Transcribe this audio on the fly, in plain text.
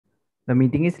The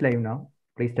meeting is live now.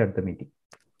 Please start the meeting.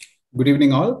 Good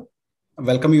evening, all.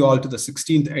 Welcome you all to the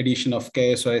 16th edition of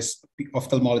KSOS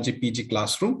Ophthalmology PG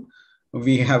Classroom.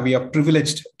 We are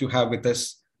privileged to have with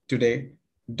us today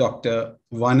Dr.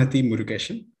 Vanati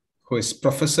Murugeshan, who is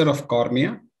Professor of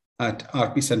Cornea at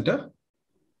RP Center.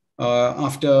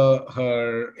 After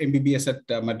her MBBS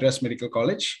at Madras Medical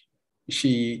College,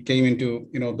 she came into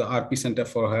the RP Center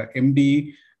for her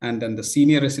MD and then the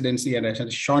senior residency, and a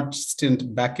short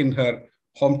stint back in her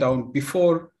hometown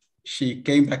before she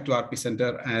came back to RP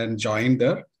Center and joined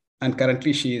there. And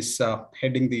currently she is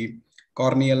heading the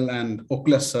Corneal and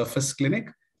Ocular Surface Clinic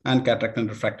and Cataract and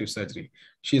Refractive Surgery.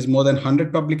 She has more than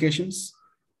 100 publications,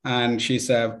 and she's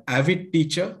an avid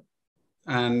teacher.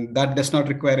 And that does not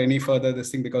require any further this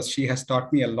thing, because she has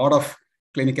taught me a lot of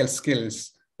clinical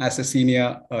skills as a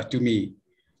senior to me.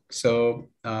 So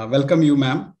welcome you,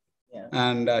 ma'am. Yeah.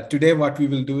 And today what we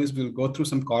will do is we'll go through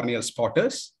some corneal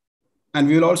spotters. And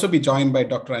we will also be joined by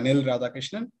Dr. Anil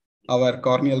Radhakrishnan, our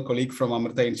corneal colleague from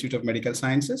Amrita Institute of Medical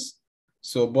Sciences.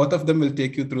 So both of them will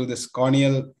take you through this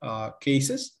corneal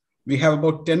cases. We have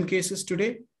about 10 cases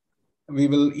today. We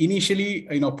will initially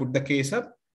put the case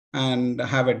up and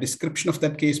have a description of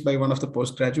that case by one of the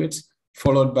postgraduates,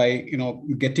 followed by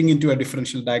getting into a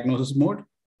differential diagnosis mode,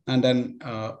 and then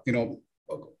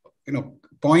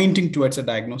pointing towards a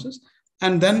diagnosis,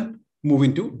 and then move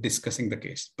into discussing the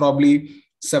case. Probably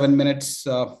 7 minutes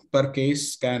per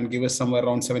case can give us somewhere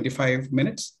around 75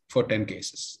 minutes for 10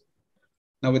 cases.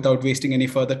 Now, without wasting any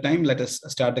further time, let us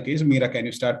start the case. Meera, can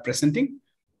you start presenting?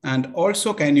 And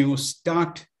also, can you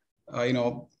start,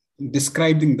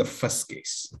 describing the first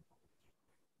case?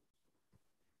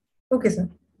 Okay, sir.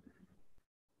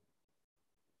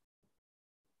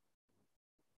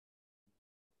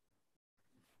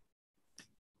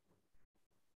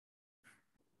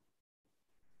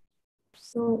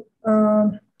 So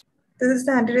this is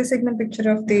the anterior segment picture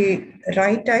of the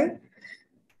right eye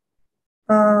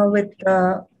with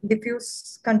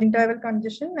diffuse conjunctival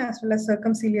congestion as well as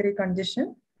circumciliary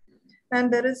congestion.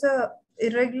 And there is a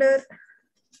irregular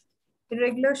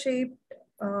shaped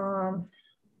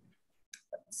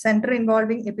center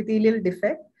involving epithelial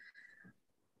defect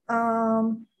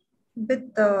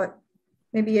with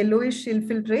maybe yellowish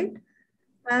infiltrate,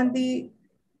 and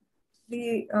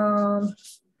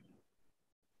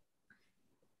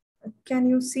can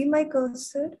you see my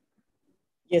cursor?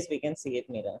 Yes, we can see it,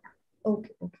 Meera.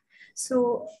 Okay.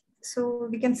 So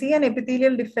we can see an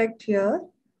epithelial defect here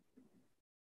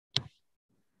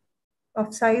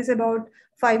of size about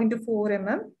 5 into 4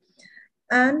 mm,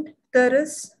 and there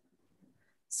is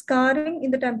scarring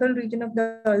in the temporal region of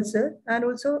the ulcer, and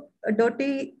also a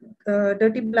dirty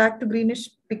black to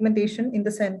greenish pigmentation in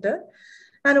the center,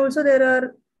 and also there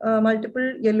are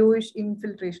multiple yellowish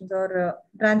infiltrations or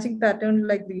branching pattern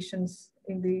like lesions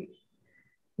in the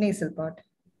nasal part.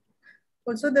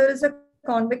 Also, there is a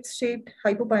convex shaped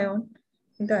hypopyon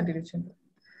in the anterior chamber.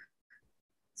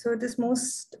 So it is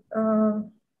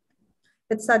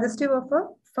it's suggestive of a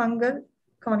fungal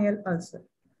corneal ulcer,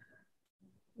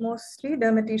 mostly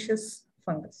dermatitis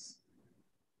fungus.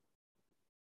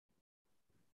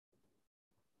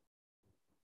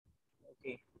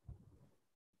 Okay.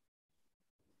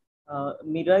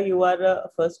 Meera, you are a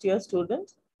first year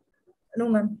student? No,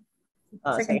 ma'am.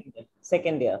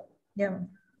 Second year. Yeah, ma'am.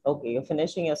 Okay, you're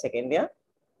finishing your second year?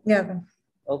 Yeah, ma'am.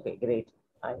 Okay, great.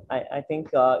 I think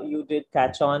you did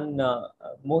catch on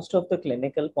most of the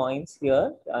clinical points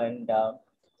here. And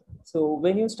so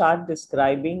when you start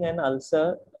describing an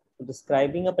ulcer,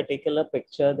 describing a particular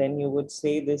picture, then you would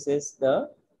say this is a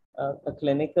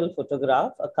clinical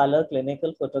photograph, a color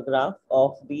clinical photograph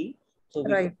of the, so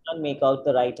we can't make out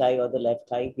the right eye or the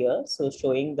left eye here. So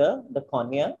showing the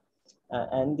cornea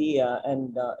and the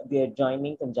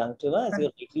adjoining conjunctiva. As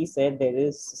you rightly said,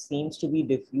 there seems to be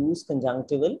diffuse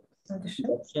conjunctival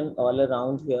congestion all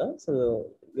around here. So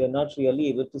we are not really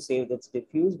able to say that's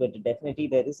diffuse, but definitely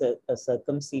there is a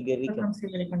circumciliary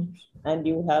congestion. And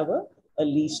you have a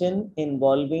lesion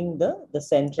involving the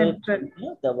central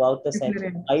cornea, about the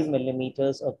central 5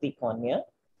 millimeters of the cornea.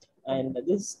 And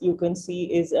this you can see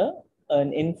is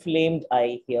an inflamed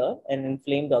eye here, an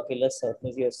inflamed ocular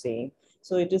surface, you're saying.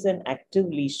 So it is an active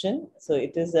lesion. So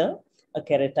it is a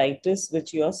keratitis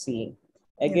which you are seeing.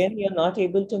 Again, you're not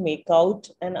able to make out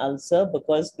an ulcer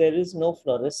because there is no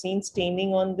fluorescein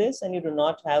staining on this, and you do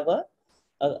not have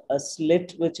a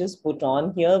slit which is put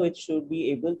on here, which should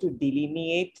be able to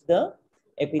delineate the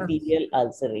epithelial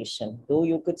ulceration. Though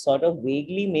you could sort of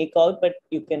vaguely make out, but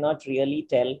you cannot really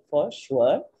tell for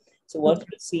sure. So what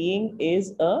you're seeing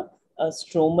is a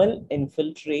stromal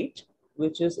infiltrate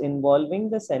which is involving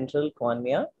the central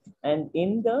cornea, and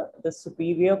in the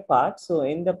superior part, so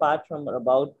in the part from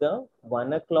about the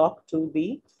 1 o'clock to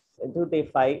the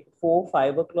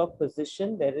 5 o'clock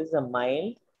position, there is a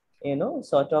mild,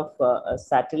 sort of a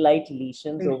satellite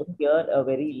lesions over here, a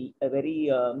very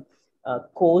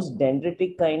coarse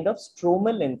dendritic kind of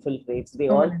stromal infiltrates. They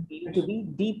all seem to be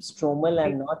deep stromal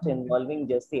and not involving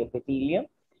just the epithelium.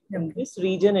 In this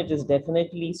region, it is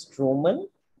definitely stromal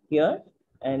here,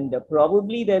 and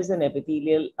probably there's an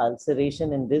epithelial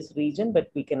ulceration in this region, but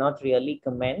we cannot really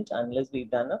comment unless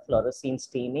we've done a fluorescein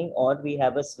staining or we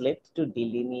have a slit to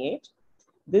delineate.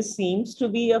 This seems to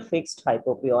be a fixed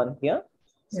hypopyon here.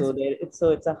 So it's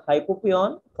a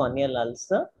hypopyon corneal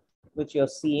ulcer which you're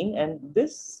seeing, and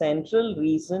this central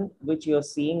region which you're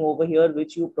seeing over here,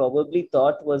 which you probably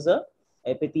thought was a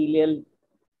epithelial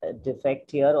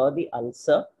defect here or the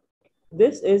ulcer,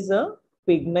 this is a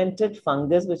pigmented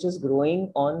fungus which is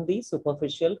growing on the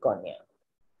superficial cornea.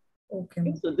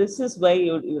 Okay. So this is why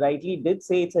you rightly did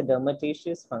say it's a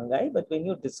dermatitis fungi, but when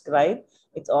you describe,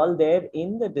 it's all there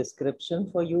in the description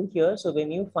for you here. So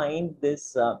when you find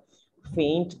this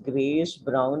faint grayish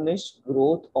brownish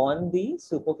growth on the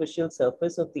superficial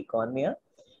surface of the cornea,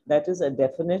 that is a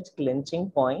definite clinching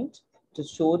point to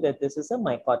show that this is a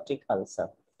mycotic ulcer.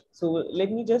 So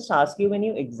let me just ask you, when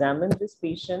you examine this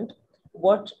patient,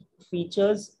 what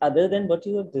features other than what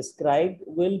you have described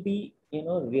will be,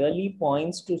 really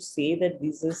points to say that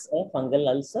this is a fungal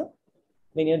ulcer?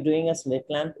 When you're doing a slit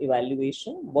lamp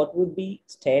evaluation, what would be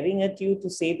staring at you to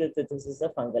say that this is a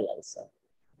fungal ulcer?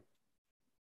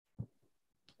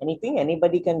 Anything?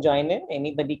 Anybody can join in.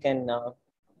 Anybody can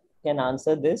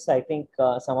answer this. I think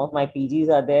some of my PGs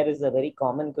are there. Is a very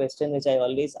common question which I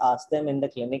always ask them in the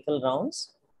clinical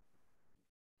rounds.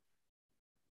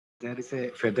 There is a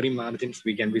feathery margins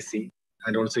we can be seen,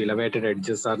 and also elevated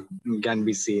edges can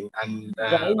be seen, and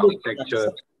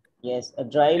texture. Yes, a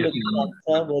dry looking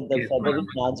ulcer with the feathery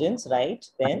margins, right?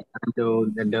 Then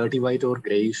the dirty white or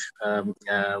grayish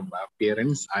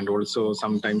appearance, and also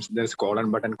sometimes there's colon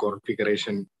button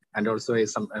configuration, and also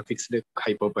a fixed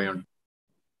hypopyon.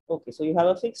 Okay, so you have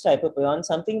a fixed hypopyon.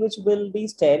 Something which will be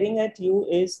staring at you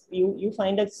is you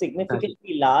find a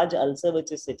significantly large ulcer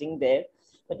which is sitting there.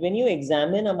 But when you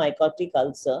examine a mycotic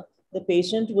ulcer, the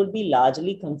patient would be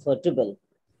largely comfortable.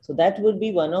 So that would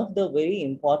be one of the very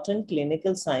important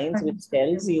clinical signs which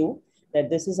tells you that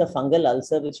this is a fungal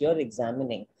ulcer which you're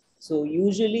examining. So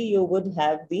usually you would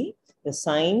have the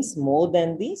signs more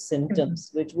than the symptoms,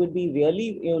 which would be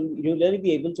really, you'll really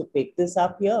be able to pick this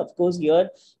up here. Of course, here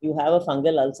you have a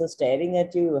fungal ulcer staring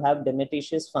at you. You have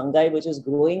dematicious fungi which is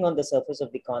growing on the surface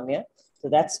of the cornea. So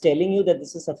that's telling you that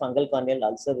this is a fungal corneal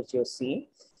ulcer which you're seeing.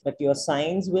 But your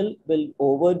signs will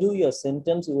overdo your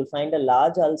symptoms. You will find a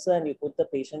large ulcer and you put the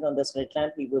patient on the slit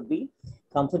lamp, he would be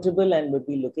comfortable and would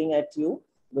be looking at you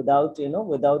without,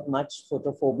 without much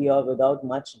photophobia, without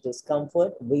much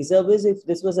discomfort. Vis-a-vis, if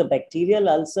this was a bacterial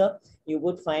ulcer, you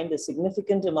would find a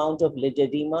significant amount of lid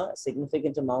edema, a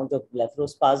significant amount of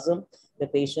blepharospasm. The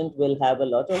patient will have a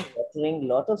lot of watering,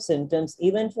 lot of symptoms,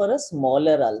 even for a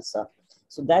smaller ulcer.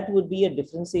 So that would be a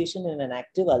differentiation in an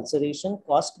active ulceration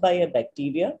caused by a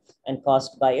bacteria and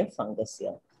caused by a fungus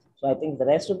here. So I think the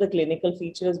rest of the clinical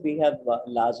features we have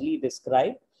largely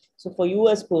described. So for you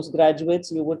as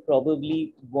postgraduates, you would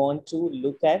probably want to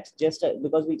look at, just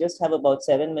because we just have about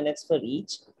 7 minutes for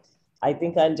each, I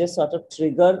think I'll just sort of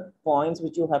trigger points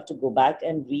which you have to go back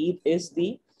and read is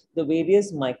the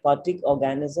various mycotic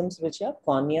organisms which are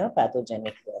cornea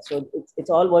pathogenic. So it's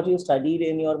all what you studied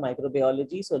in your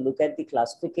microbiology. So look at the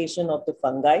classification of the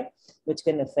fungi which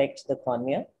can affect the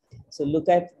cornea. So look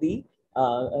at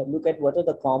what are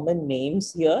the common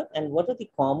names here and what are the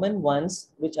common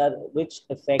ones which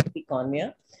affect the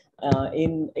cornea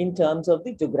in terms of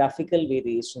the geographical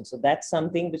variation. So that's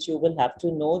something which you will have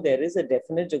to know. There is a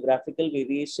definite geographical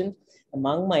variation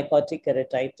among mycotic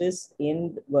keratitis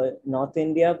in North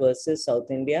India versus South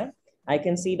India. I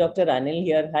can see Dr. Anil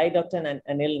here. Hi, Dr.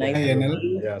 Anil. Nice Hi,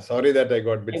 Anil. Yeah, sorry that I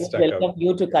got a bit stuck up. I welcome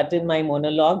you to cut in my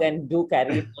monologue and do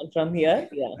carry it on from here.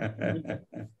 Yeah.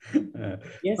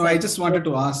 Yes. No, I just wanted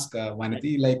to ask,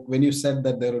 Vanity, like when you said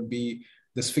that there would be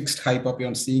this fixed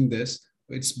hypopyon seeing this,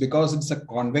 it's because it's a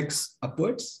convex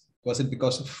upwards? Was it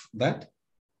because of that?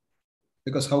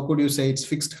 Because how could you say it's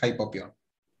fixed hypopyon?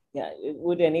 Yeah.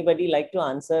 Would anybody like to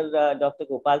answer Dr.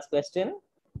 Gopal's question?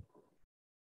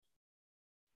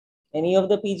 Any of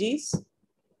the PGs?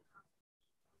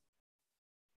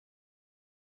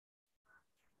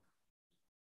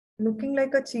 Looking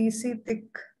like a cheesy thick.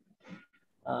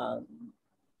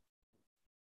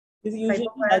 Is usually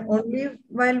only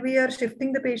while we are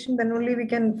shifting the patient, then only we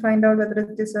can find out whether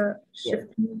it is a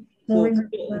shifting, moving. So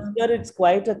here it's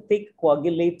quite a thick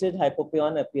coagulated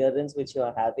hypopyon appearance which you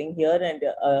are having here, and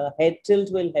head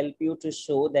tilt will help you to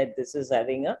show that this is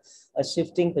having a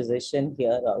shifting position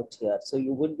here out here. So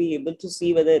you would be able to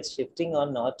see whether it's shifting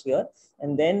or not here.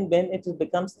 And then when it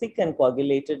becomes thick and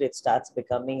coagulated, it starts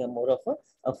becoming a more of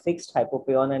a fixed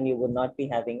hypopyon, and you would not be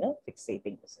having a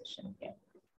fixating position here.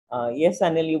 Yes,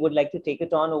 Anil, you would like to take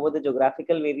it on over the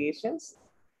geographical variations?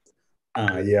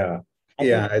 I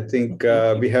think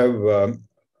we have,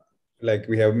 like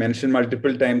we have mentioned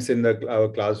multiple times in our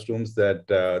classrooms, that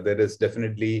there is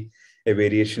definitely a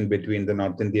variation between the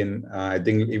North Indian. I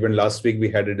think even last week we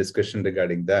had a discussion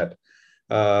regarding that.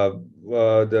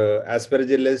 The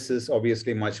aspergillus is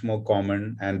obviously much more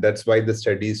common, and that's why the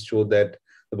studies show that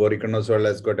the voriconazole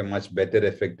has got a much better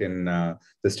effect in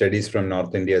the studies from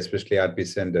North India, especially RP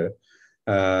Center.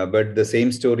 But the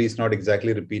same story is not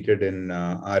exactly repeated in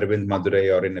Aravind Madurai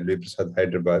or in Alvi Prasad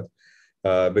Hyderabad,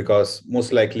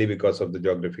 most likely because of the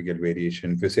geographical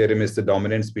variation. Fusarium is the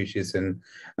dominant species in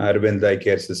Aravind eye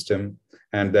care system,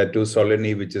 and that too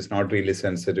Solani, which is not really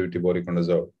sensitive to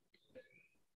voriconazole.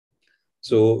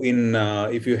 So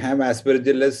if you have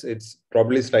aspergillus, it's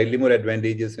probably slightly more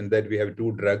advantageous in that we have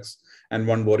two drugs and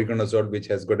one voriconazole, which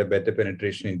has got a better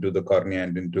penetration into the cornea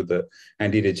and into the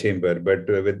anterior chamber. But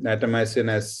with natamycin,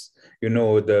 as you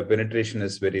know, the penetration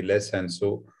is very less, and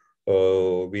so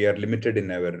we are limited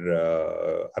in our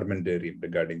armamentarium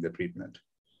regarding the treatment.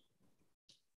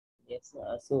 Yes,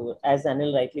 so as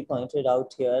Anil rightly pointed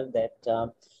out here,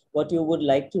 that what you would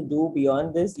like to do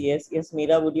beyond this, yes,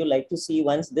 Meera, would you like to see,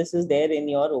 once this is there in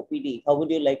your OPD, how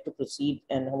would you like to proceed,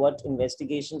 and what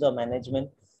investigations or management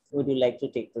would you like to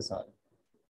take this on?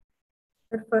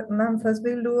 Ma'am, first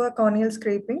we'll do a corneal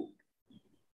scraping,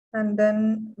 and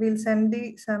then we'll send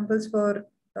the samples for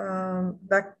gram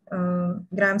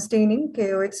staining,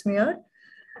 KOX smear,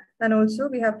 and also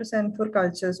we have to send for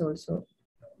cultures also.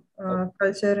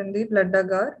 Culture in the blood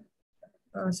agar,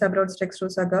 Sabroud's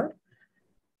dextrose agar,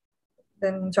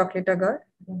 then chocolate agar.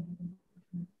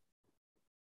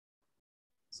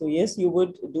 So yes, you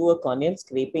would do a corneal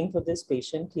scraping for this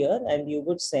patient here, and you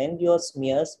would send your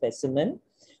smear specimen.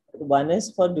 One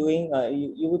is for doing,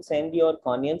 you would send your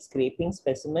corneal scraping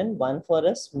specimen, one for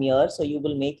a smear. So you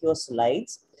will make your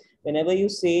slides. Whenever you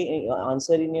say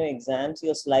answer in your exams,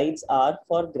 your slides are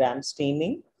for gram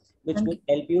staining, which would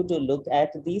help you to look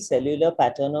at the cellular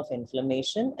pattern of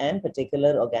inflammation and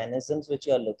particular organisms which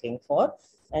you are looking for.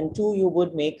 And two, you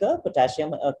would make a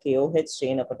KOH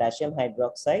stain, a potassium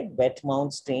hydroxide wet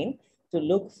mount stain to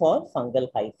look for fungal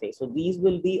hyphae. So these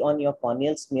will be on your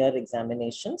corneal smear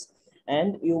examinations,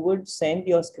 and you would send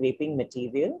your scraping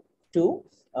material to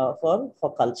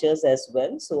for cultures as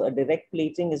well. So a direct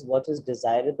plating is what is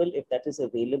desirable if that is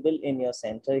available in your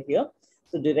center here.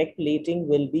 So direct plating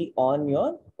will be on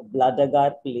your blood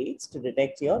agar plates to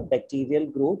detect your bacterial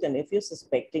growth. And if you're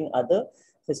suspecting other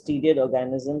fastidious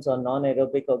organisms or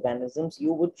non-aerobic organisms,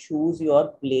 you would choose your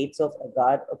plates of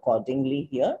agar accordingly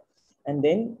here. And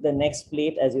then the next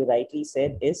plate, as you rightly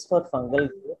said, is for fungal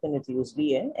growth, and it's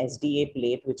usually an SDA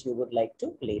plate which you would like to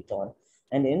plate on.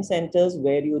 And in centers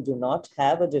where you do not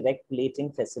have a direct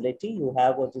plating facility, you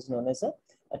have what is known as a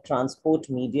transport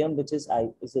medium, which is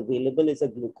available as a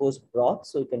glucose broth.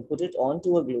 So you can put it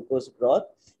onto a glucose broth,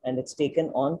 and it's taken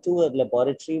onto a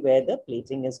laboratory where the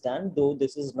plating is done, though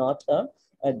this is not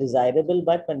a desirable,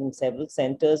 but in several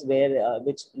centers where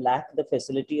which lack the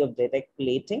facility of direct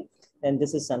plating, then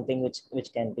this is something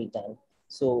which can be done.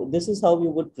 So this is how you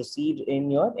would proceed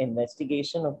in your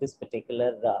investigation of this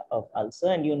particular of ulcer,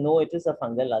 and you know it is a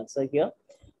fungal ulcer here.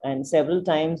 And several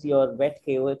times your wet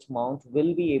KOH mount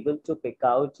will be able to pick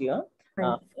out your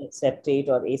septate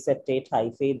or aseptate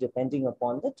hyphae depending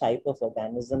upon the type of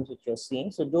organisms which you're seeing.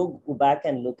 So do go back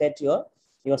and look at your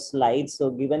slides.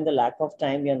 So given the lack of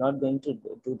time, we are not going to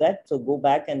do that. So go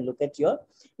back and look at your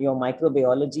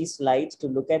microbiology slides to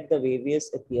look at the various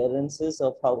appearances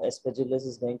of how aspergillus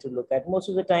is going to look at. Most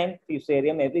of the time,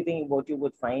 fusarium, everything what you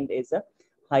would find is a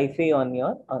hyphae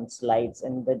on slides,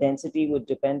 and the density would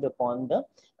depend upon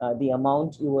the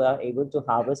amount you are able to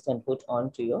harvest and put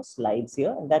onto your slides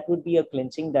here. And that would be a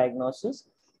clinching diagnosis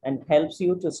and helps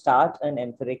you to start an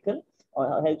empirical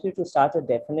or helps you to start a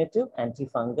definitive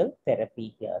antifungal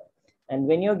therapy here. And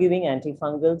when you're giving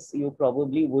antifungals, you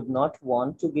probably would not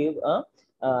want to give a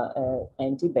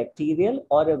antibacterial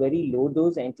or a very low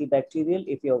dose antibacterial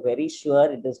if you're very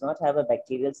sure it does not have a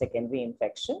bacterial secondary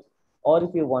infection. Or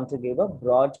if you want to give a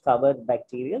broad covered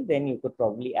bacterial, then you could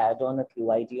probably add on a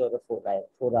QID or a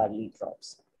 4-hourly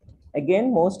drops.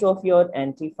 Again, most of your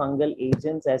antifungal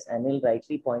agents, as Anil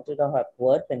rightly pointed out, have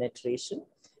poor penetration.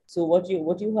 So what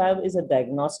you have is a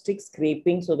diagnostic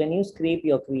scraping. So when you scrape,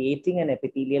 you're creating an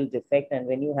epithelial defect. And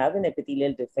when you have an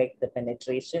epithelial defect, the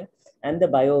penetration and the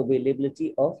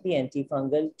bioavailability of the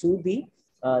antifungal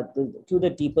to the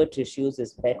deeper tissues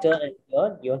is better, and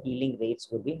your healing rates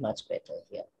will be much better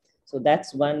here. So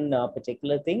that's one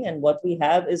particular thing. And what we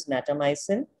have is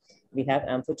natamycin. We have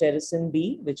amphotericin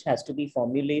B, which has to be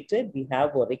formulated. We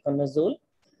have voriconazole.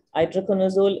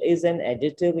 Itraconazole is an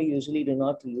additive. We usually do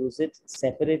not use it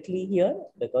separately here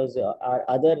because our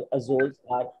other azoles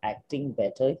are acting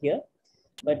better here.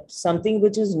 But something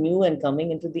which is new and coming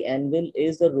into the anvil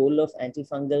is the role of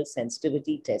antifungal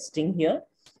sensitivity testing here.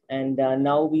 And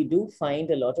now we do find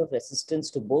a lot of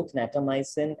resistance to both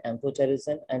natamycin,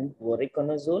 amphotericin, and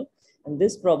voriconazole. And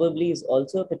this probably is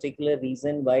also a particular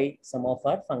reason why some of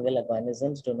our fungal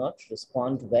organisms do not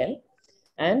respond well.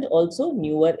 And also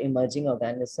newer emerging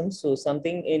organisms. So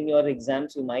something in your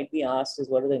exams you might be asked is,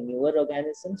 what are the newer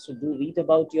organisms? So do read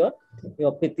about your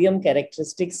Pythium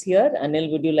characteristics here.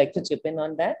 Anil, would you like to chip in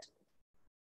on that?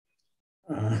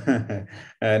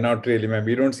 Not really, ma'am.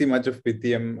 We don't see much of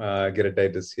Pythium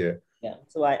keratitis here. Yeah,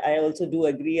 so I also do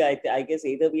agree. I guess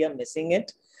either we are missing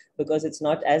it because it's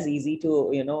not as easy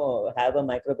to, have a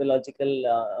microbiological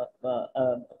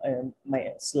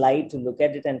slide to look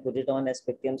at it and put it on as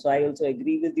Pythium. So I also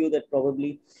agree with you that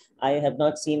probably I have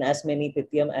not seen as many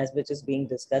Pythium as which is being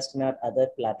discussed in our other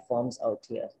platforms out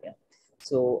here. Yeah.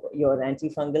 So your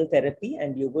antifungal therapy,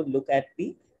 and you would look at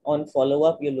on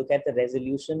follow-up, you look at the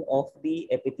resolution of the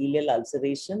epithelial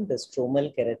ulceration, the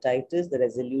stromal keratitis, the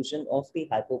resolution of the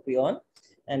hypopyon.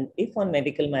 And if on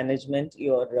medical management,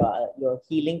 your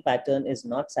healing pattern is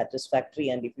not satisfactory,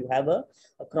 and if you have a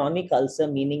chronic ulcer,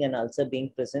 meaning an ulcer being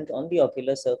present on the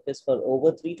ocular surface for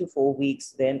over 3 to 4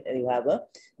 weeks, then you have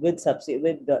with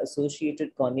the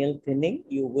associated corneal thinning,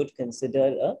 you would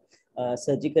consider a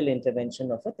surgical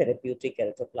intervention of a therapeutic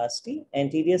keratoplasty.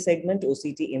 Anterior segment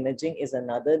OCT imaging is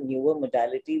another newer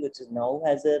modality which now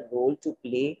has a role to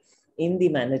play in the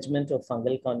management of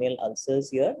fungal corneal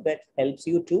ulcers here, that helps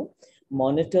you to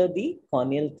monitor the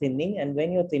corneal thinning. And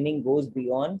when your thinning goes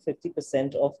beyond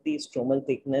 50% of the stromal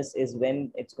thickness is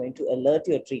when it's going to alert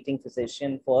your treating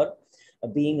physician for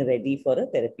being ready for a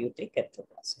therapeutic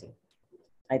keratoplasty.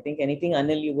 I think anything,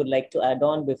 Anil, you would like to add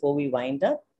on before we wind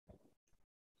up?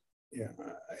 Yeah,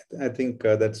 I think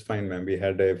that's fine, ma'am. We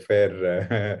had a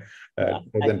fair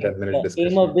more than 10-minute discussion.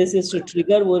 The aim of this is to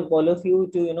trigger all of you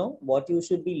to, what you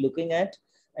should be looking at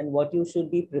and what you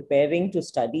should be preparing to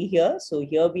study here. So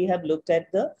here we have looked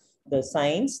at the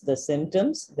signs, the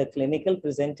symptoms, the clinical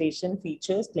presentation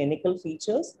features, clinical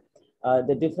features,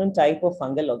 the different type of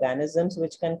fungal organisms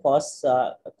which can cause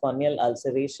corneal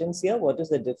ulcerations here. What is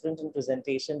the difference in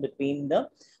presentation between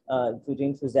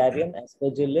Fusarium,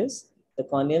 Aspergillus, the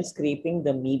corneal scraping,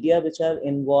 the media which are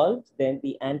involved, then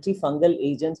the antifungal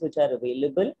agents which are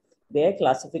available, their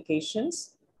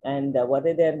classifications, and what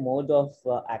are their mode of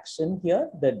action here,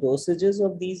 the dosages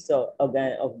of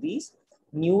these.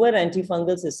 Newer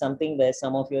antifungals is something where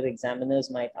some of your examiners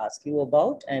might ask you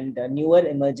about, and newer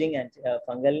emerging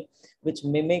fungal which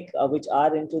mimic, which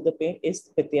are into the pain,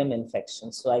 is Pythium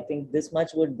infections. So I think this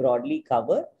much would broadly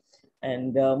cover.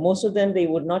 And most of them, they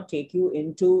would not take you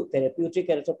into therapeutic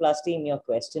keratoplasty in your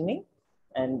questioning.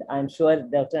 And I'm sure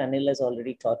Dr. Anil has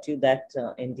already taught you that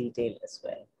in detail as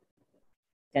well.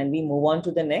 Can we move on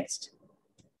to the next?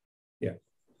 Yeah.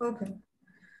 Okay.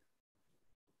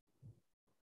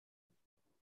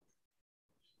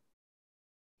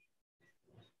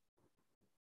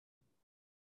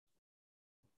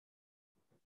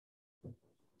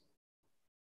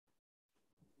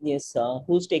 Yes,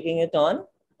 who's taking it on?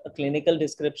 A clinical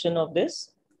description of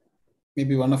this?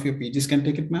 Maybe one of your PGs can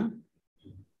take it, ma'am.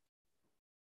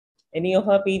 Any of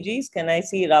our PGs? Can I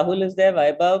see Rahul is there?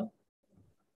 Vaibhav?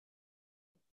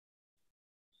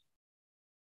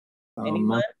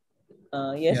 Anyone?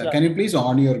 Yes. Yeah, can you please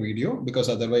on your video, because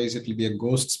otherwise it will be a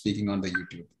ghost speaking on the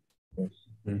YouTube.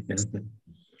 Yes.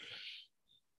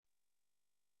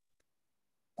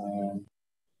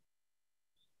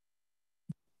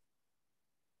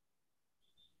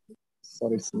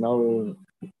 Sorry, now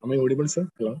am I audible, sir?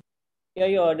 Hello. Yeah,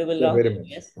 you're audible. Yeah, very much.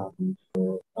 Yes.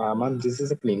 Ma'am, this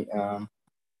is a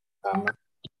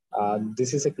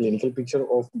this is a clinical picture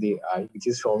of the eye, which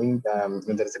is showing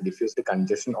there is a diffuse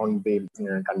congestion on the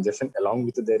congestion. Along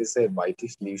with there is a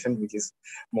whitish lesion, which is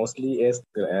mostly a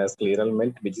scleral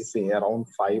melt, which is around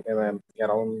 5 mm,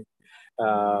 around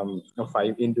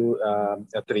 5 into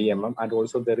 3 mm, and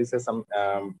also there is some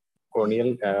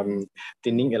corneal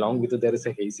thinning along with there is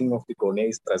a hazing of the cornea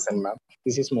is present, ma'am.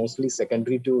 This is mostly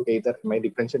secondary to either my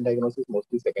differential diagnosis,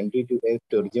 mostly secondary to a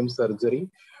pterygium surgery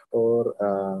or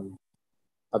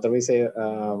otherwise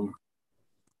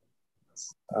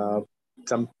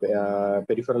some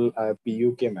peripheral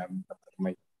PUK, ma'am.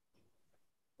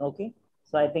 Okay.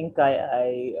 So I think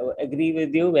I agree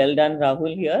with you. Well done,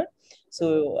 Rahul, here.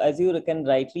 So as you can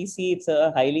rightly see, it's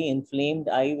a highly inflamed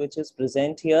eye which is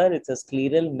present here. It's a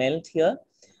scleral melt here.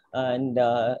 And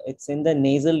it's in the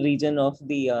nasal region of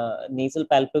the nasal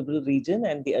palpebral region,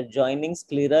 and the adjoining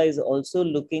sclera is also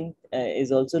looking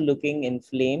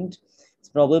inflamed. It's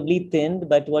probably thinned,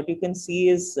 but what you can see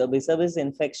is vis-a-vis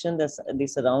infection, the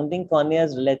surrounding cornea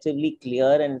is relatively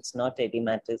clear and it's not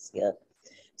edematous here.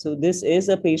 So this is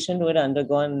a patient who had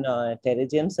undergone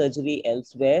pterygium surgery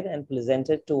elsewhere and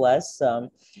presented to us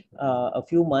a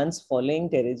few months following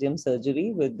pterygium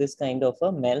surgery with this kind of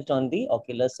a melt on the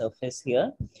ocular surface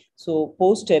here. So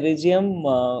post-pterygium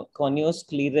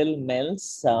corneoscleral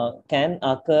melts can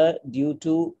occur due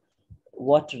to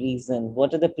what reason?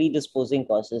 What are the predisposing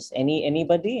causes?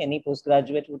 Any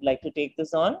postgraduate would like to take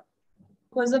this on?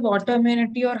 Because of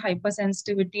autoimmunity or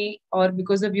hypersensitivity, or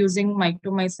because of using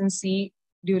mitomycin C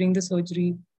during the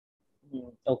surgery.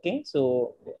 Okay,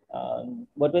 so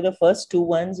what were the first two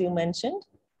ones you mentioned?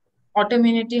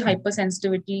 Autoimmunity,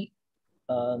 hypersensitivity.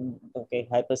 Okay,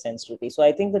 hypersensitivity. So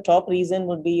I think the top reason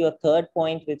would be your third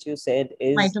point, which you said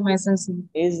is mitomycin C.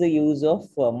 Is the use of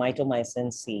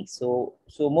mitomycin C. So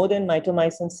more than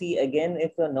mitomycin C, again,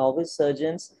 if your novice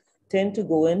surgeons tend to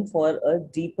go in for a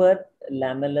deeper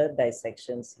lamellar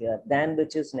dissections here than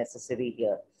which is necessary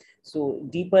here. So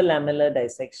deeper lamellar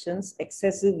dissections,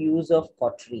 excessive use of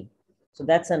cautery. So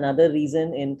that's another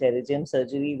reason in pterygium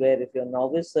surgery, where if your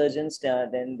novice surgeons,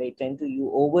 then they tend to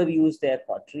overuse their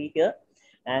cautery here.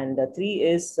 And three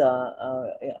is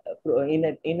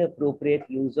inappropriate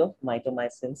use of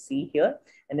mitomycin C here.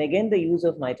 And again, the use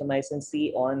of mitomycin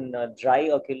C on dry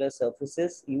ocular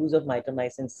surfaces, use of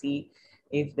mitomycin C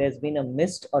if there's been a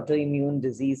missed autoimmune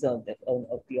disease of the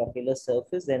ocular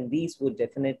surface, then these would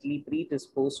definitely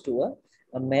predispose to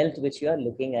a melt which you are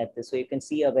looking at this. So you can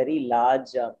see a very large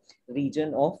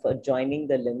region of adjoining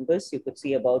the limbus. You could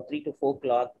see about 3 to 4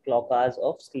 clock hours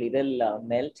of scleral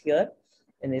melt here.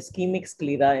 An ischemic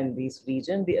sclera in this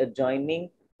region. The adjoining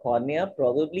cornea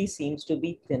probably seems to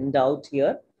be thinned out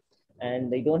here,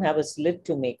 and they don't have a slit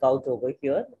to make out over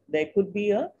here. There could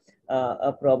be a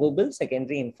probable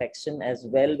secondary infection as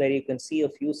well, where you can see a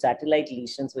few satellite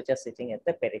lesions which are sitting at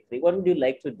the periphery. What would you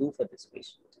like to do for this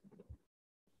patient?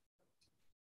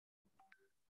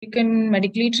 You can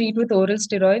medically treat with oral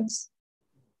steroids.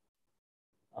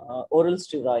 Oral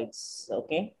steroids,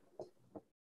 okay.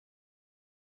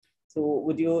 So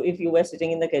would you, if you were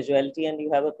sitting in the casualty and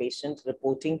you have a patient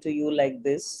reporting to you like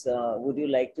this, would you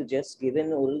like to just give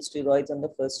in oral steroids on the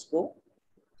first go?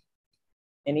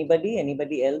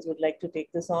 Anybody else would like to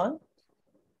take this on?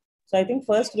 So I think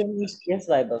first when we, yes,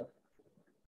 Vaibhav.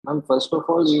 First of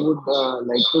all, we would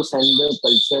like to send the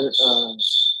culture,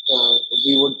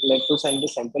 we would like to send the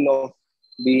sample of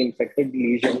the infected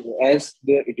lesion, as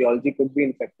the etiology could be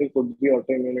infected, could be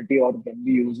autoimmunity, or can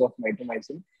be use of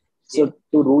mitomycin. So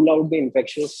to rule out the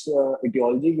infectious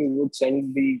etiology, we would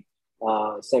send the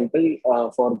sample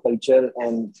for culture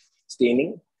and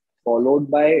staining,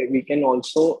 followed by we can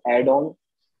also add on,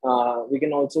 we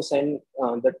can also send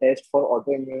the test for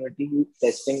autoimmunity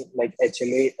testing like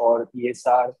HLA or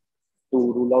ESR to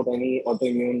rule out any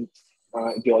autoimmune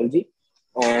etiology.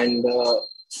 And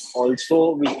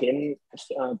also we can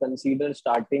consider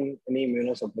starting any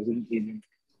immunosuppressive agent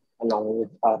along with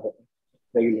our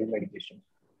regular medication.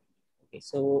 Okay,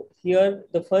 so here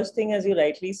the first thing, as you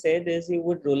rightly said, is you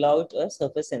would rule out a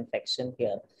surface infection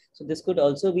here. So this could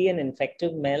also be an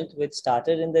infective melt which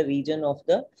started in the region of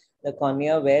the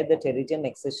cornea where the pterygium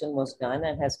excision was done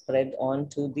and has spread on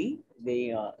to the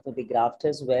graft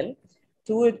as well.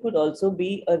 Two, it could also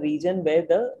be a region where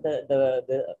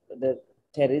the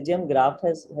pterygium graft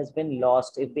has been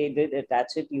lost. If they did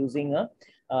attach it using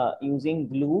using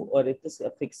glue, or if this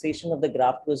fixation of the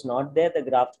graft was not there, the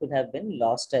graft could have been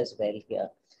lost as well here.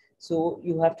 So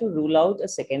you have to rule out a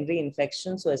secondary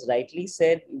infection. So as rightly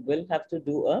said, you will have to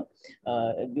do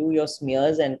your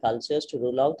smears and cultures to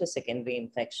rule out a secondary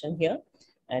infection here.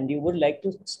 And you would like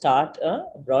to start a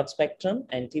broad spectrum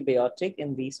antibiotic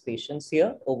in these patients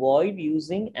here. Avoid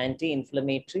using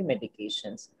anti-inflammatory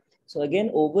medications. So again,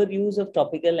 overuse of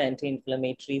topical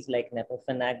anti-inflammatories like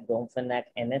nepofenac, bromfenac,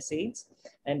 NSAIDs,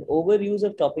 and overuse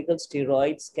of topical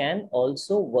steroids can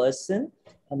also worsen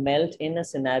a melt in a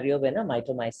scenario when a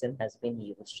mitomycin has been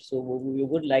used. So you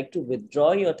would like to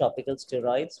withdraw your topical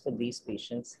steroids for these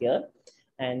patients here,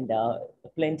 and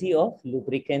plenty of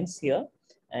lubricants here.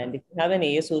 And if you have an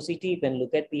ASOCT, you can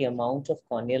look at the amount of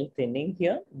corneal thinning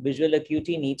here. Visual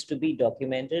acuity needs to be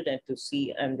documented and to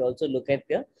see, and also look at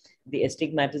the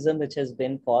astigmatism which has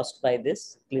been caused by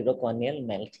this sclerocorneal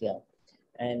melt here.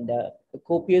 And a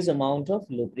copious amount of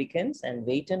lubricants, and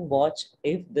wait and watch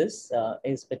if this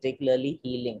is particularly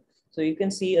healing. So you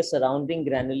can see a surrounding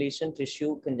granulation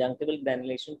tissue, conjunctival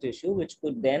granulation tissue, which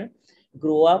could then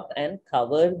grow up and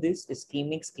cover this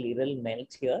ischemic scleral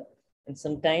melt here. And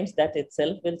sometimes that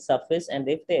itself will suffice. And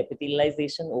if the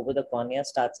epithelialization over the cornea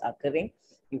starts occurring,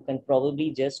 you can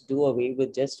probably just do away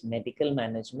with just medical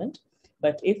management.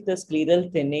 But if the scleral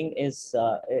thinning is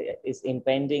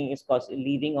impending, is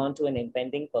leading on to an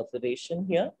impending perforation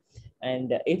here,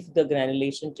 and if the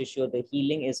granulation tissue, the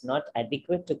healing is not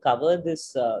adequate to cover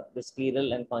this the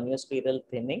scleral and corneoscleral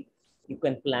thinning, you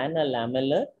can plan a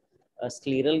lamellar, a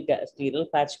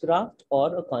scleral patch graft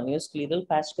or a corneoscleral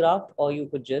patch graft, or you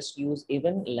could just use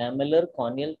even lamellar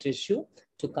corneal tissue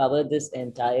to cover this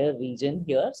entire region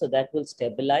here. So that will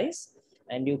stabilize.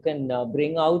 And you can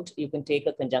bring out, you can take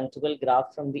a conjunctival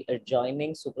graft from the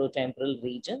adjoining supratemporal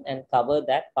region and cover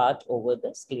that part over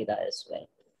the sclera as well.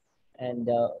 And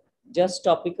just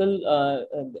topical,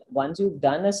 once you've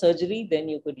done a surgery, then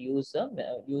you could use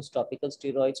topical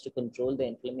steroids to control the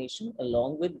inflammation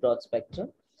along with broad spectrum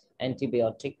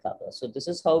antibiotic cover. So this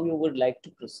is how you would like to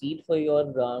proceed for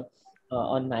your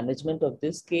on management of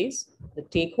this case. The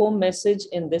take-home message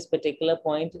in this particular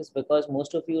point is, because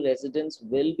most of you residents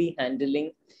will be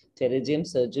handling pterygium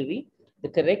surgery, the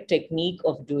correct technique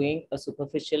of doing a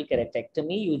superficial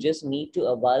keratectomy, you just need to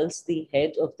avulse the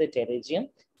head of the pterygium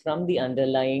from the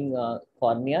underlying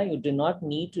cornea. You do not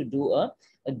need to do a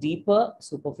deeper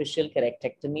superficial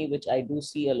keratectomy, which I do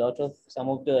see a lot of some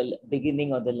of the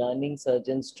beginning or the learning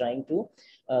surgeons trying to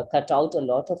cut out a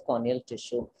lot of corneal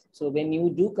tissue. So when you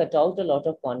do cut out a lot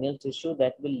of corneal tissue,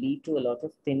 that will lead to a lot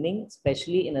of thinning,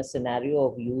 especially in a scenario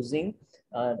of using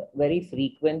very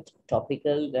frequent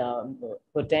topical,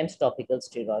 potent topical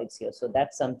steroids here. So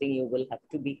that's something you will have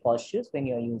to be cautious when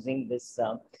you're using this,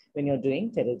 when you're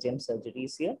doing pterygium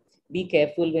surgeries here. Be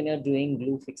careful when you're doing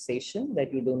glue fixation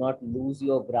that you do not lose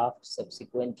your graft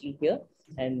subsequently here.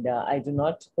 And I do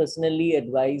not personally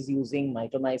advise using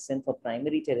mitomycin for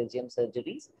primary pterygium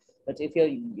surgeries. But if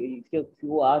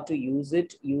you are to use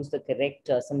it, use the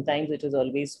correct, sometimes it is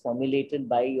always formulated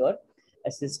by your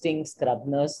assisting scrub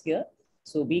nurse here.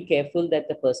 So be careful that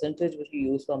the percentage which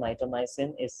you use for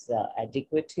mitomycin is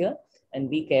adequate here. And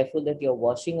be careful that you're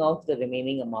washing out the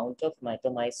remaining amount of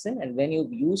mitomycin. And when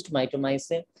you've used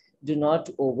mitomycin, do not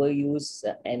overuse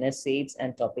NSAIDs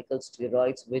and topical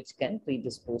steroids, which can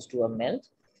predispose to a melt.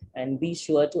 And be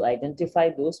sure to identify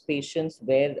those patients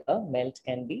where a melt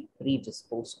can be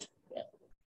predisposed. Yeah.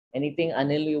 Anything,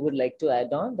 Anil, you would like to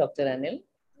add on, Dr. Anil?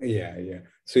 Yeah.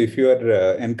 So if you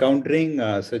are encountering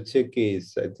such a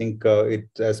case, I think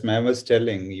as ma'am was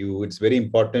telling you, it's very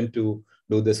important to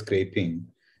do the scraping.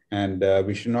 And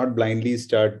we should not blindly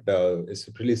start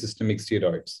really systemic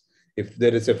steroids. If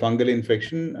there is a fungal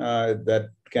infection,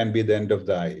 that can be the end of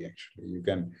the eye, actually.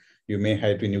 You may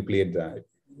have to enucleate the eye.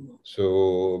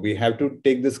 So we have to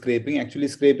take the scraping. Actually,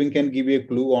 scraping can give you a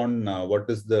clue on what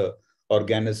is the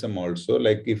organism also.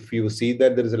 Like if you see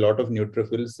that there is a lot of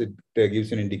neutrophils, it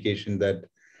gives an indication that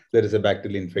there is a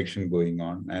bacterial infection going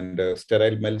on, and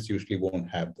sterile melts usually won't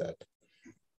have that.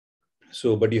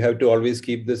 So, but you have to always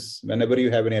keep this, whenever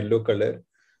you have an yellow color,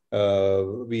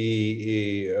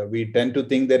 we tend to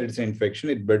think that it's an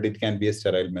infection, but it can be a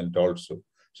sterile melt also.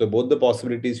 So both the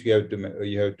possibilities you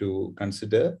have to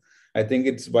consider. I think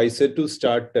it's wiser to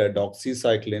start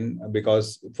doxycycline,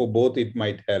 because for both it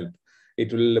might help.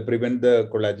 It will prevent the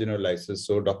collagenolysis.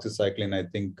 So doxycycline, I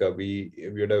think we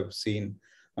would have seen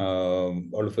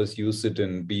all of us use it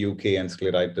in PUK and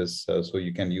scleritis. So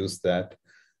you can use that.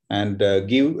 And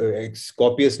give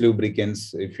copious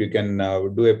lubricants. If you can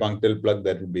do a punctal plug,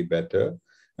 that would be better.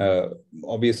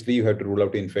 Obviously, you have to rule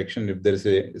out infection. If there is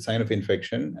a sign of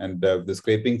infection and the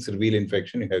scrapings reveal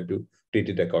infection, you have to treat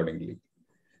it accordingly.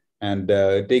 And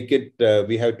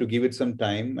we have to give it some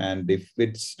time. And if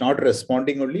it's not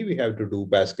responding only, we have to do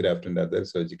patch graft and other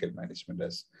surgical management,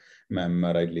 as ma'am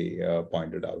rightly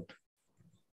pointed out.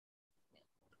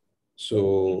 So,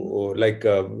 like,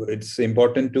 it's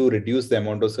important to reduce the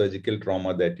amount of surgical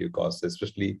trauma that you cause,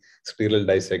 especially scleral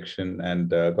dissection. And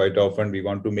quite often we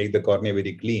want to make the cornea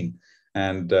very clean.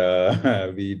 And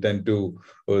we tend to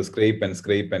scrape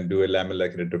and do a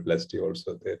lamellar keratoplasty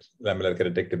also there, lamellar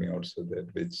keratectomy also there,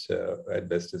 which at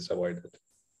best is avoided.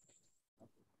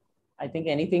 I think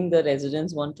anything the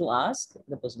residents want to ask,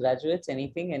 the postgraduates,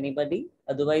 anything, anybody?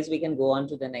 Otherwise, we can go on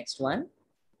to the next one.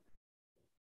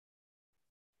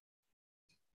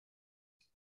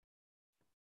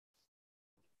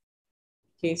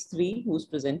 Case 3, who's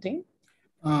presenting?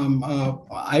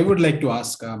 I would like to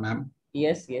ask, ma'am.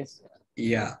 Yes, yes.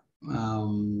 Yeah.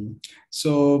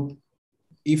 So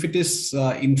if it is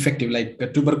infective, like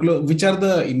tuberculosis, which are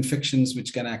the infections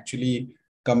which can actually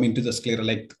come into the sclera?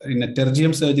 Like in a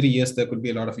tertium surgery, yes, there could be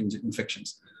a lot of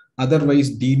infections. Otherwise,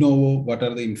 de novo, what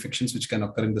are the infections which can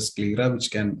occur in the sclera,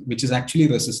 which is actually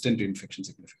resistant to infection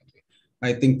significantly?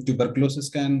 I think tuberculosis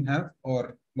can have,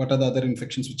 or what are the other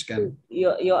infections which can?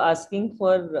 You're asking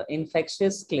for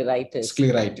infectious scleritis.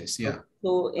 Scleritis, yeah.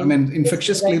 So I mean,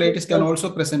 infectious scleritis can also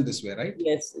present this way, right?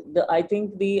 Yes, I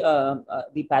think the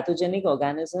pathogenic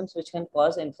organisms which can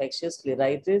cause infectious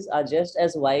scleritis are just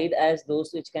as wide as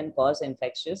those which can cause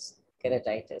infectious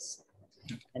keratitis.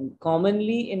 And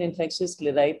commonly in infectious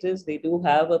scleritis, they do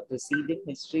have a preceding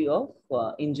history of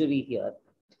injury here.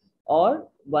 Or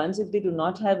once if they do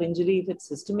not have injury, if it's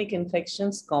systemic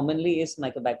infections, commonly is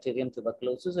Mycobacterium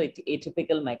tuberculosis or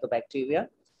atypical mycobacteria.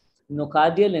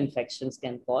 Nocardial infections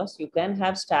can cause. You can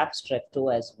have staph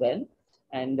strepto as well.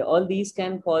 And all these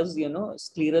can cause,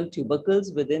 scleral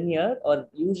tubercles within here, or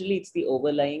usually it's the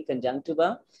overlying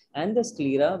conjunctiva and the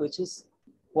sclera, which is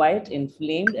quite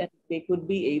inflamed, and they could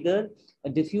be either a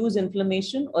diffuse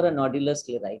inflammation or a nodular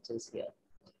scleritis here.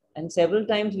 And several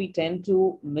times we tend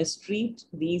to mistreat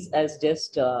these as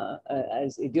just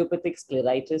as idiopathic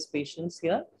scleritis patients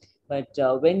here. But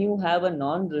when you have a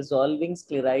non-resolving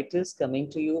scleritis coming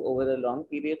to you over a long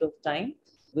period of time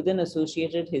with an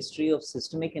associated history of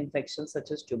systemic infections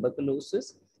such as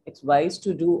tuberculosis, it's wise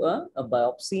to do a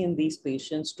biopsy in these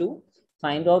patients to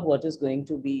find out what is going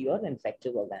to be your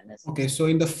infective organism. Okay, so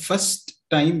in the first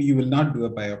time, you will not do a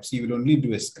biopsy, you will only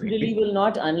do a scraping. Usually will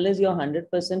not unless you're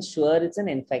 100% sure it's an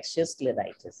infectious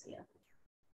scleritis here.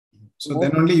 So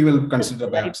then only you will consider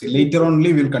biopsy. Later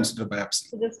only we will consider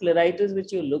biopsy. So the scleritis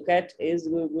which you look at is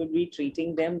we would be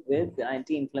treating them with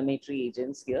anti-inflammatory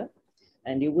agents here.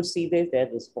 And you would see their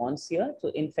response here. So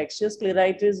infectious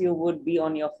scleritis, you would be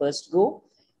on your first go.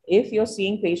 If you're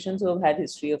seeing patients who have had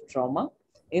history of trauma,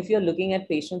 if you're looking at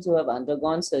patients who have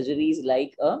undergone surgeries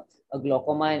like a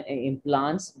glaucoma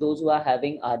implants, those who are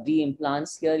having RD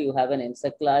implants here, you have an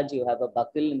encephalage, you have a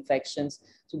buccal infections.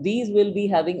 So these will be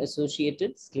having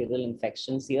associated scleral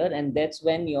infections here. And that's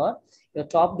when your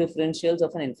top differentials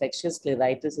of an infectious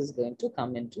scleritis is going to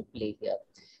come into play here.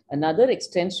 Another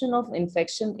extension of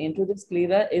infection into the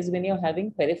sclera is when you're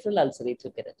having peripheral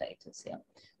ulcerative keratitis here.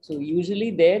 So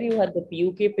usually there you have the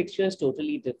PUK picture is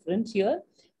totally different here.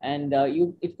 And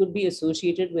it could be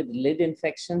associated with lid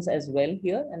infections as well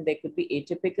here. And there could be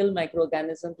atypical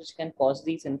microorganisms which can cause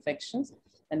these infections.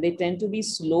 And they tend to be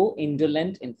slow,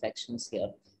 indolent infections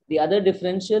here. The other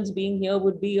differentials being here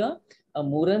would be a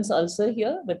Moran's ulcer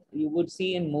here. But you would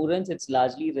see in Moran's, it's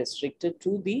largely restricted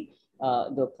to the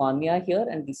cornea here,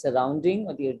 and the surrounding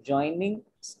or the adjoining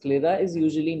sclera is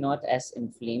usually not as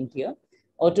inflamed here.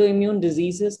 Autoimmune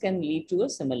diseases can lead to a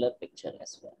similar picture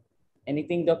as well.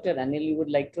 Anything, Dr. Anil, you would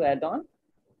like to add on?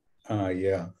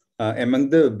 Yeah. Among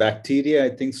the bacteria, I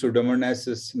think Pseudomonas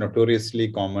is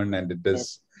notoriously common, and it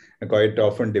is quite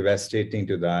often devastating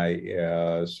to the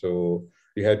eye. So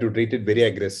you have to treat it very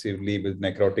aggressively with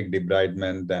necrotic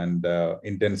debridement and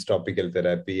intense topical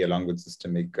therapy along with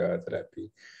systemic therapy.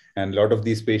 And a lot of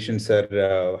these patients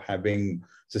are having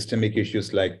systemic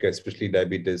issues like especially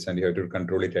diabetes, and you have to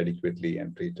control it adequately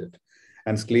and treat it.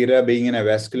 And sclera being in a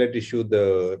vascular tissue,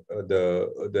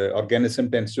 the organism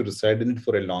tends to reside in it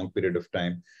for a long period of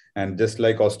time. And just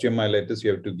like osteomyelitis, you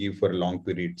have to give for long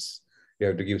periods. You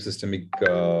have to give systemic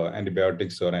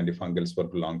antibiotics or antifungals for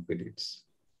long periods.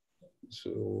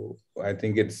 So I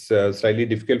think it's slightly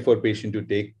difficult for a patient to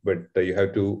take, but you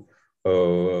have to,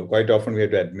 quite often we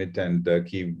have to admit and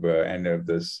keep any of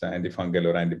this antifungal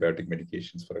or antibiotic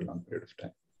medications for a long period of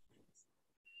time.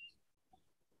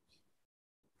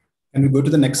 Can we go to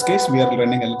the next case? We are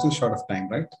running a little short of time,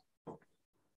 right?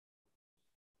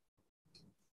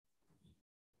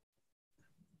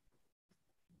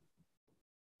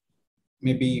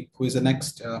 Maybe who is the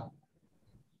next?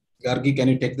 Gargi, can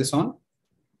you take this on?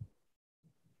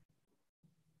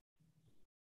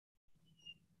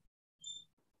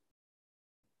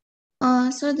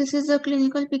 So this is a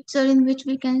clinical picture in which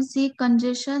we can see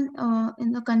congestion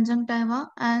in the conjunctiva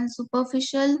and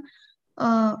superficial,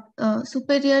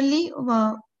 superiorly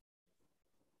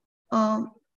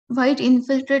white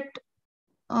infiltrate.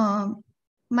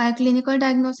 My clinical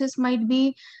diagnosis might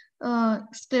be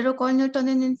sclerocorneal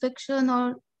tunnel infection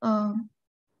or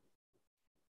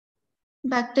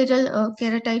bacterial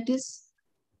keratitis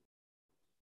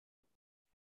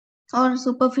or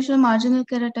superficial marginal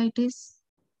keratitis.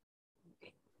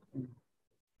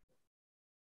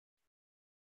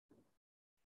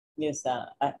 Yes,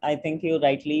 I think you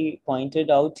rightly pointed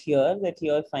out here that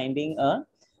you're finding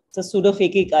it's a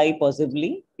pseudophakic eye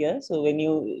possibly here. So when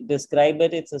you describe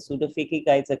it, it's a pseudophakic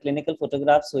eye. It's a clinical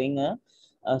photograph showing a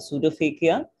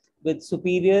pseudophakia with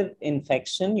superior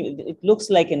infection. It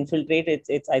looks like infiltrate.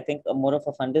 It's I think more of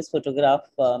a fundus photograph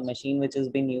machine which has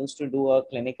been used to do a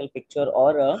clinical picture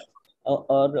or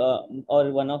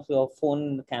one of your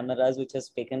phone cameras which has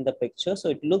taken the picture. So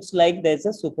it looks like there's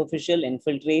a superficial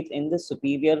infiltrate in the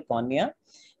superior cornea.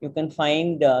 You can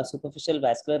find superficial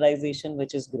vascularization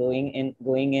which is going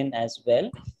in as well.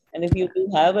 And if you do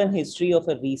have a history of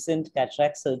a recent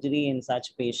cataract surgery in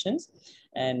such patients,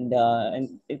 and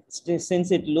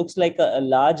since it looks like a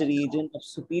large region of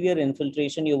superior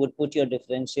infiltration, you would put your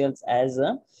differentials as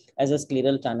a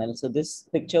scleral tunnel. So this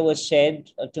picture was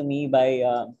shared to me by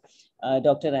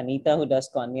Dr. Anita, who does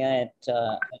cornea at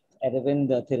Aravind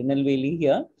Tirunelveli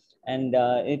here. And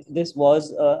this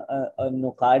was a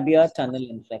nocardia tunnel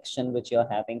infection which you're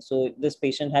having. So this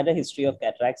patient had a history of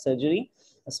cataract surgery.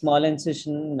 A small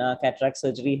incision cataract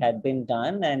surgery had been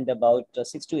done, and about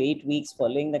 6 to 8 weeks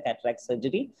following the cataract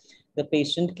surgery, the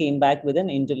patient came back with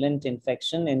an indolent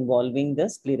infection involving the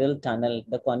scleral tunnel,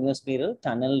 the corneoscleral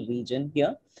tunnel region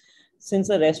here. Since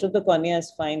the rest of the cornea is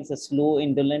fine, it's a slow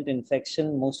indolent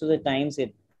infection. Most of the times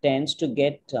it tends to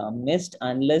get missed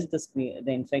unless the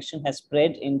infection has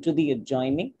spread into the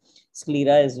adjoining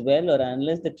sclera as well, or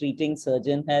unless the treating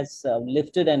surgeon has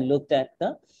lifted and looked at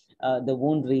the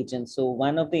wound region. So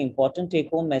one of the important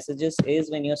take-home messages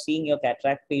is when you're seeing your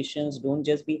cataract patients, don't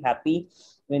just be happy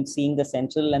when seeing the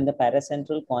central and the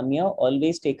paracentral cornea.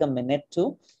 Always take a minute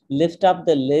to lift up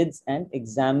the lids and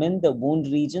examine the wound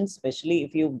region, especially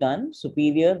if you've done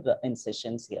superior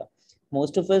incisions here.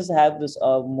 Most of us have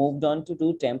moved on to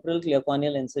do temporal clear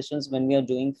corneal incisions when we are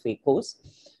doing phacos.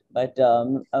 But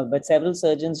several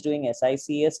surgeons doing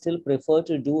SICS still prefer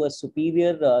to do a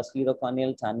superior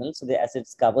sclerocorneal tunnel, so as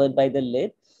it's covered by the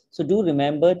lid. So do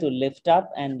remember to lift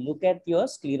up and look at your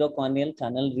sclerocorneal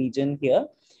tunnel region here.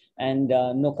 And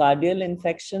nocardial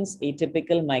infections,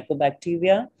 atypical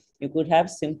mycobacteria. You could have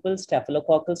simple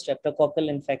staphylococcal, streptococcal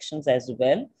infections as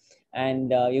well.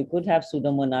 And you could have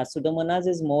Pseudomonas. Pseudomonas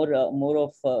is more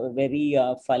of very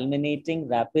fulminating,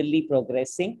 rapidly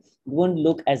progressing. It won't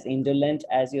look as indolent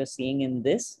as you're seeing in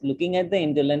this. Looking at the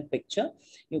indolent picture,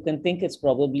 you can think it's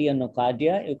probably a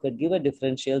nocardia. You could give a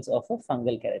differentials of a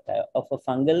fungal keratitis, of a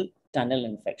fungal tunnel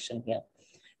infection here.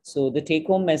 So the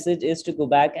take-home message is to go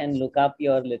back and look up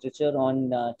your literature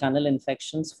on tunnel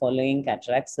infections following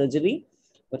cataract surgery.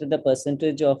 What are the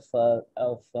percentage of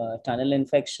tunnel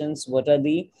infections? What are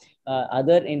the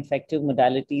other infective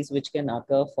modalities which can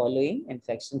occur following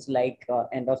infections like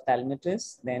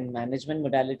endophthalmitis, then management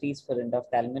modalities for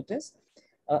endophthalmitis.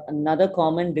 Another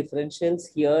common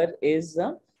differentials here is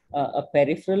a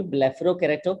peripheral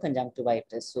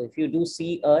blepharokeratoconjunctivitis. So if you do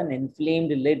see an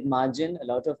inflamed lid margin, a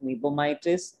lot of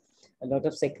mebomitis, a lot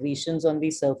of secretions on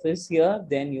the surface here,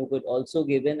 then you could also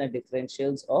give in a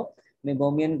differentials of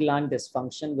meibomian gland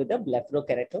dysfunction with a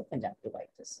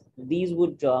blepharokeratoconjunctivitis. These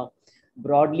would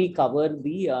broadly cover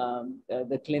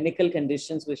the clinical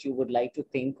conditions which you would like to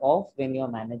think of when you're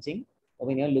managing or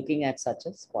when you're looking at such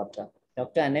a spotter.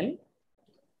 Dr. Anil?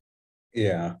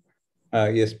 Yeah.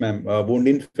 Yes, ma'am. Wound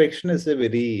infection is a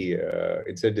very,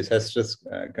 it's a disastrous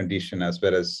condition as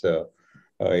far as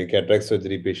a cataract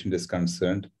surgery patient is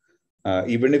concerned.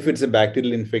 Even if it's a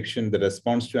bacterial infection, the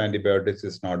response to antibiotics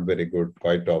is not very good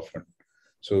quite often.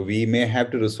 So we may have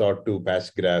to resort to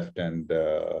patch graft, and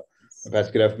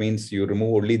patch graft means you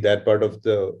remove only that part of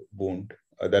the wound,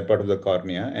 that part of the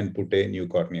cornea, and put a new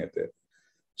cornea there.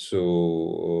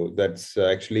 So that's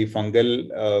actually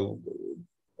fungal.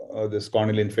 This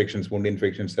corneal infections, wound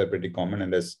infections are pretty common.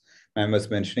 And as ma'am was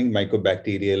mentioning,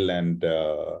 mycobacterial and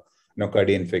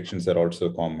nocardia infections are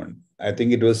also common. I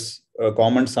think it was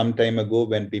common some time ago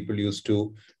when people used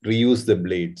to reuse the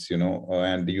blades,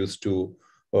 and used to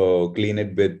clean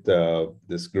it with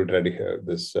this glutaraldehyde,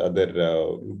 this other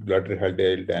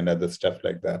glutaraldehyde and other stuff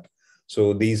like that.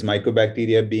 So these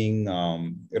mycobacteria being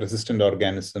resistant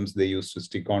organisms, they used to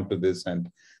stick onto this and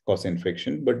cause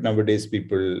infection. But nowadays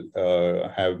people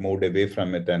have moved away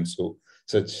from it, and so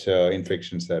such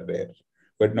infections are rare.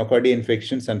 But nocardia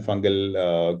infections and fungal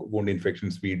wound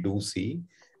infections we do see,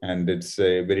 and it's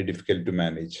very difficult to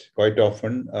manage. Quite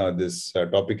often, this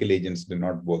topical agents do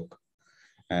not work,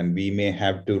 and we may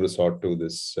have to resort to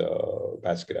this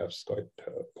patch grafts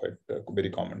very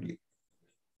commonly.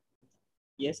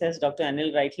 Yes, as Dr.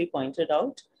 Anil rightly pointed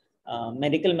out,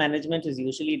 medical management is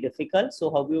usually difficult. So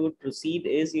how we would proceed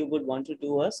is you would want to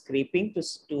do a scraping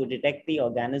to detect the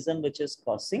organism which is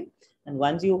causing. And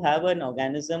once you have an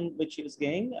organism which is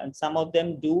getting, and some of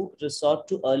them do resort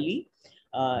to early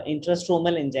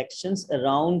intrastromal injections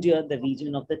around the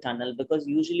region of the tunnel, because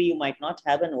usually you might not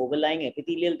have an overlying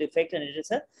epithelial defect and it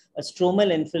is a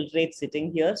stromal infiltrate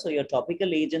sitting here. So your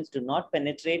topical agents do not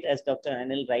penetrate, as Dr.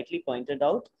 Anil rightly pointed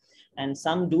out. And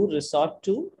some do resort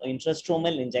to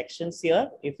intrastromal injections here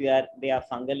if they are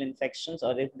fungal infections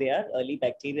or if they are early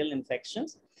bacterial infections.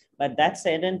 But that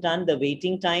said and done, the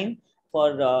waiting time for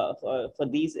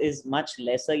these is much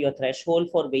lesser. Your threshold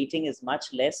for waiting is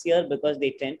much less here because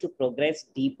they tend to progress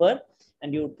deeper,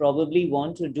 and you probably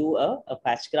want to do a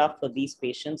patch graft for these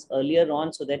patients earlier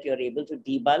on so that you're able to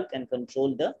debulk and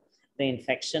control the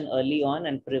infection early on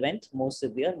and prevent more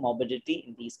severe morbidity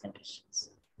in these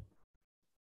conditions.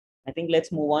 I think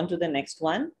let's move on to the next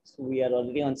one. So we are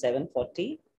already on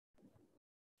 7:40.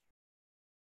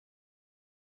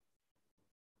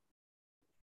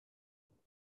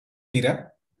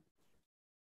 Mira?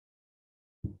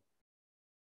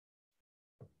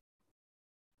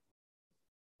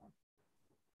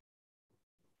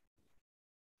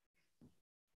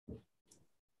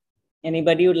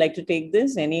 Anybody would like to take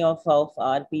this? Any of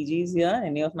our PGs here?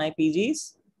 Any of my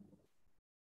PGs?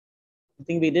 I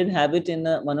think we did have it in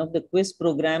one of the quiz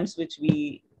programs which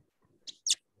we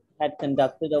had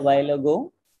conducted a while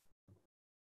ago.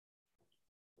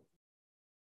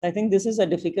 I think this is a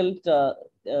difficult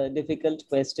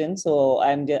question, so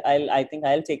I think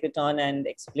I'll take it on and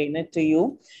explain it to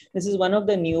you. This is one of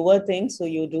the newer things. So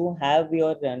you do have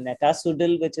your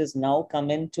Netasudil, which is now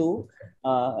come into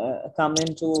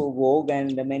vogue,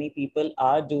 and many people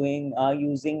are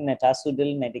using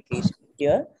Netasudil medication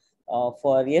here.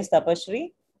 Yes,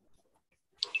 Tapashri?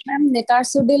 Ma'am,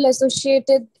 Netasudil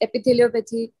associated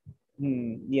epitheliopathy.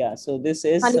 Yeah, so this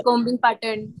is honeycombing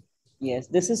pattern. Yes,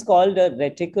 this is called a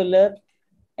reticular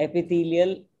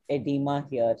epithelial edema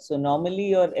here. So normally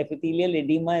your epithelial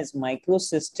edema is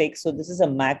microcystic. So this is a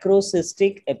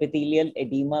macrocystic epithelial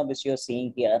edema which you're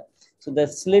seeing here. So the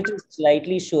slit is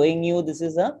slightly showing you this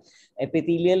is a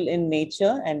epithelial in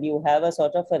nature, and you have a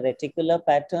sort of a reticular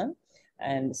pattern.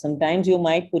 And sometimes you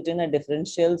might put in a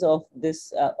differentials of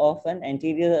this of an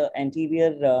anterior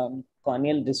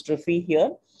corneal dystrophy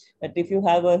here. But if you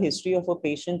have a history of a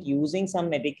patient using some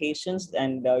medications,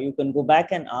 and you can go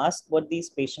back and ask what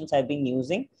these patients have been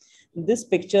using. This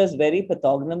picture is very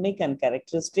pathognomic and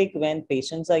characteristic when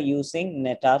patients are using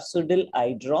Netasudil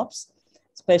eye drops,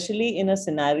 especially in a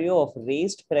scenario of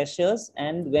raised pressures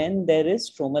and when there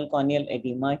is stromal corneal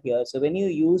edema here. So when you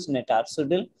use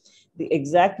Netasudil, the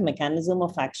exact mechanism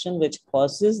of action which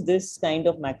causes this kind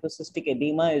of macrocystic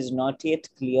edema is not yet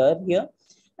clear here.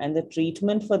 And the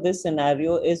treatment for this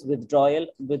scenario is withdraw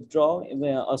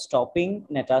or stopping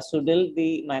Netasudil.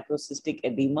 The macrocystic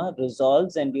edema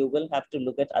resolves, and you will have to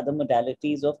look at other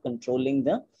modalities of controlling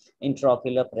the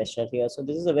intraocular pressure here. So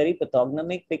this is a very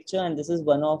pathognomic picture, and this is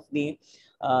one of the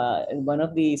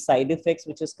side effects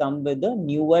which has come with the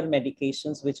newer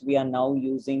medications which we are now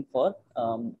using for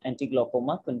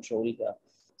anti-glaucoma control here.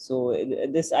 So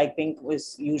this, I think,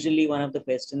 was usually one of the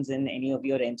questions in any of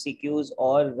your MCQs,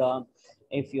 or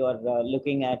if you're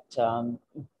looking at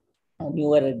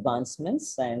newer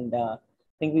advancements. And I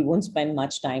think we won't spend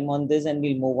much time on this, and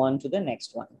we'll move on to the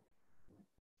next one.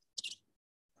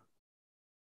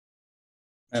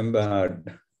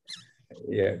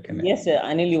 Yeah. Yes, sir.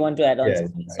 Anil, you want to add on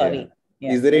something? Sorry. Yeah.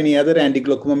 Yeah. Is there any other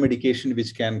anti-glaucoma medication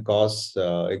which can cause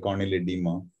a corneal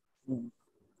edema?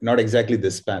 Not exactly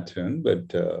this pattern,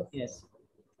 but... Yes.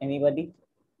 Anybody?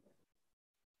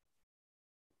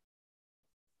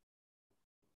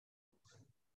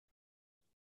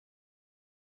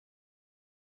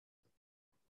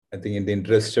 I think in the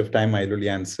interest of time, I'll only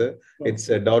answer. Yes.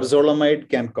 It's dorzolamide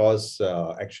can cause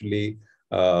actually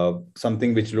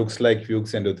something which looks like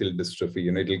Fuchs endothelial dystrophy.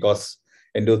 It will cause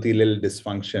endothelial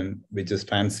dysfunction, which is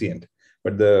transient.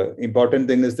 But the important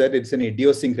thing is that it's an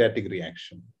idiosyncratic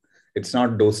reaction. It's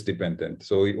not dose dependent.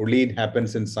 So only it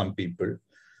happens in some people.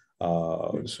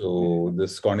 So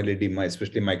this corneal edema,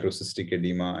 especially microcystic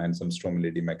edema and some stromal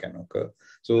edema can occur.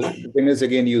 So the thing is,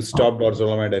 again, you stop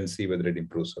dorzolamide and see whether it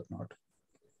improves or not.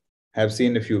 I've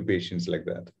seen a few patients like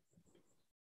that.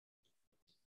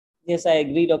 Yes, I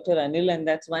agree, Dr. Anil, and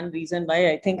that's one reason why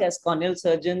I think as corneal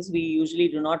surgeons, we usually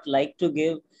do not like to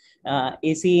give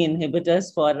AC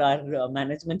inhibitors for our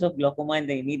management of glaucoma in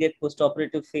the immediate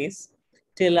postoperative phase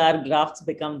till our grafts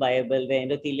become viable, the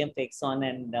endothelium takes on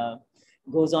and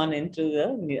goes on into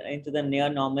the near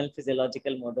normal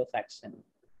physiological mode of action.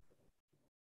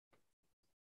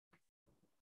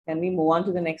 Can we move on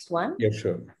to the next one? Yeah,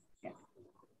 sure.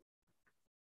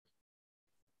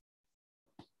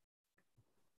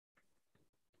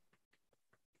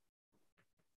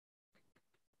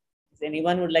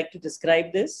 Anyone would like to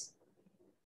describe this?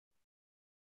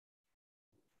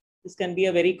 This can be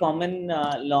a very common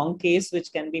long case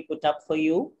which can be put up for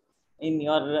you in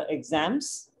your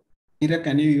exams. Mira,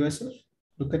 can you yourself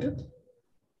look at it?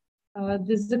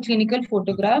 This is a clinical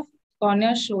photograph.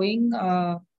 Cornea showing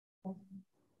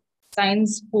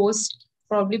signs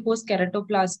probably post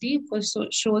keratoplasty,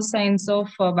 shows signs of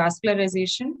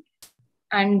vascularization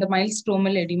and mild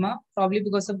stromal edema, probably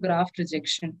because of graft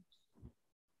rejection.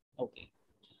 Okay.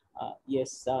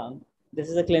 Yes, this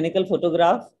is a clinical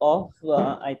photograph of,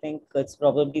 I think it's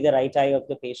probably the right eye of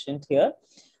the patient here.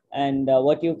 And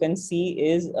what you can see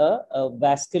is a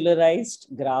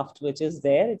vascularized graft, which is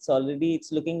there. It's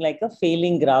looking like a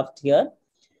failing graft here.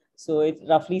 So it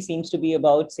roughly seems to be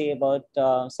about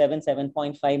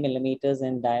 7.5 millimeters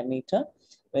in diameter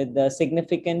with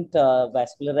significant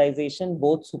vascularization,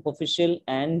 both superficial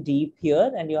and deep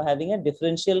here. And you're having a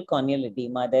differential corneal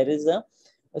edema. There is a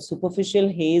superficial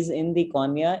haze in the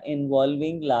cornea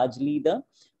involving largely the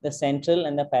central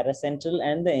and the paracentral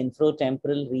and the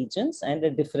infratemporal regions, and a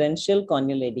differential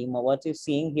corneal edema. What you're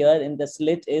seeing here in the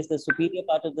slit is the superior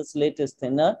part of the slit is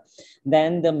thinner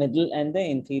than the middle and the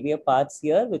inferior parts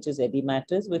here, which is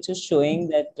edematous, which is showing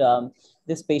that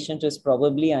this patient is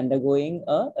probably undergoing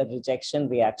a rejection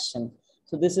reaction.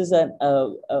 So this is a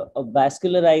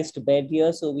vascularized bed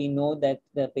here. So we know that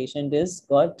the patient is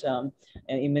got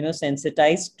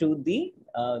immunosensitized to the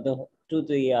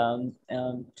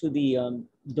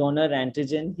donor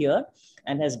antigen here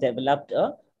and has developed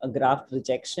a graft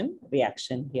rejection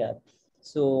reaction here.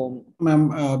 So,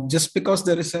 ma'am, just because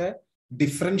there is a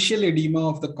differential edema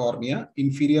of the cornea,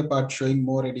 inferior part showing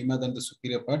more edema than the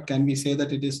superior part, can we say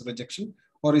that it is rejection,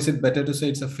 or is it better to say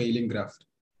it's a failing graft?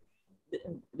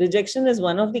 Rejection is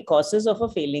one of the causes of a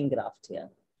failing graft here.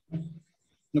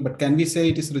 No, but can we say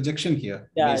it is rejection here?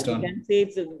 Yeah, you can say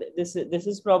this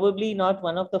is probably not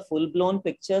one of the full-blown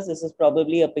pictures. This is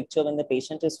probably a picture when the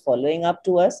patient is following up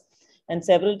to us. And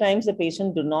several times the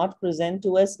patient do not present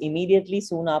to us immediately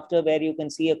soon after, where you can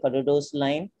see a Cordodos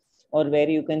line or where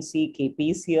you can see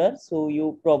KPs here. So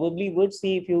you probably would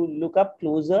see, if you look up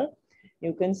closer,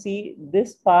 you can see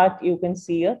this part, you can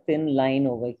see a thin line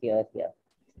over here.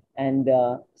 And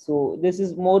so this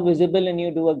is more visible when you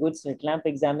do a good slit lamp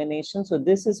examination. So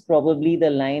this is probably the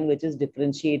line which is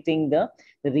differentiating the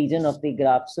region of the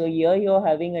graft. So here you're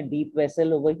having a deep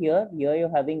vessel over here. Here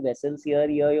you're having vessels here.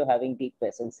 Here you're having deep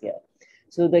vessels here.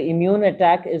 So the immune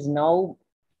attack is now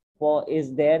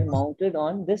there mounted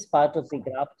on this part of the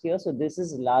graft here. So this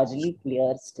is largely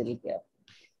clear still here.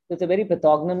 So it's a very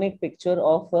pathognomic picture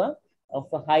of a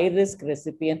high-risk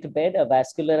recipient bed, a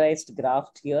vascularized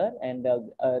graft here, and a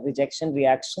rejection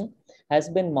reaction has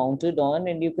been mounted on.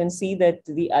 And you can see that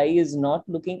the eye is not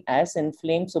looking as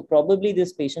inflamed. So probably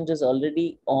this patient is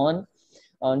already on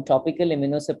topical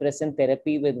immunosuppressant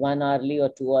therapy with 1 hourly or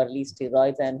 2 hourly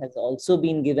steroids, and has also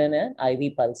been given an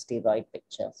IV pulse steroid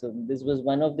picture. So this was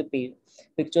one of the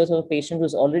pictures of a patient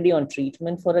who's already on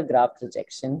treatment for a graft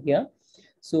rejection here.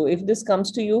 So if this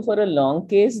comes to you for a long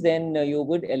case, then you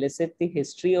would elicit the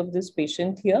history of this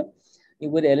patient here.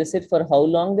 You would elicit for how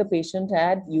long the patient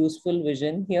had useful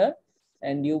vision here.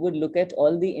 And you would look at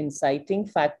all the inciting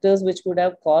factors which would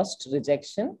have caused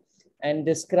rejection and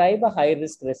describe a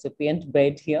high-risk recipient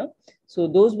bed here. So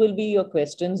those will be your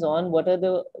questions on what are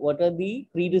the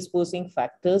predisposing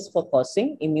factors for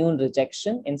causing immune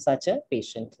rejection in such a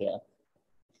patient here.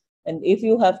 And if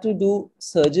you have to do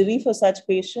surgery for such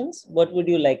patients, what would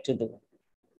you like to do?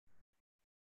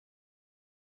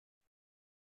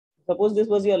 Suppose this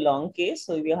was your long case.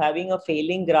 So if you're having a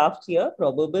failing graft here,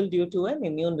 probable due to an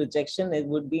immune rejection, it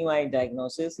would be my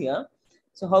diagnosis here.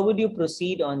 So how would you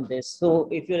proceed on this? So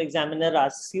if your examiner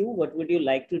asks you, what would you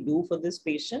like to do for this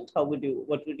patient? What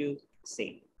would you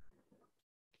say?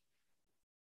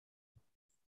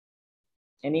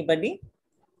 Anybody?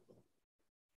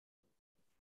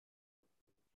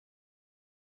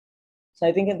 So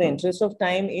I think in the interest of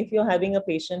time, if you're having a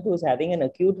patient who's having an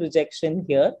acute rejection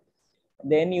here,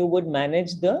 then you would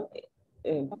manage the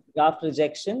graft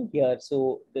rejection here.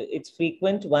 So it's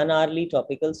frequent 1 hourly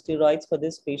topical steroids for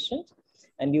this patient.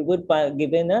 And you would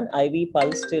give in an IV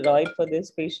pulse steroid for this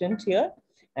patient here.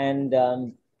 And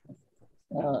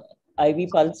IV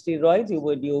pulse steroids, you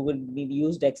would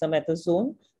use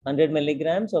dexamethasone, 100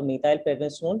 milligrams, or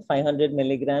methylprednisolone, 500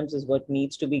 milligrams is what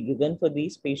needs to be given for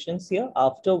these patients here.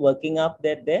 After working up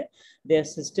their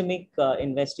systemic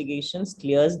investigations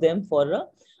clears them for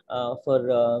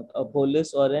a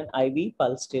bolus or an IV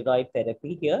pulse steroid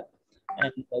therapy here.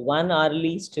 And 1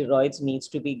 hourly steroids needs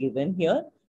to be given here.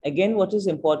 Again, what is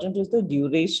important is the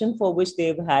duration for which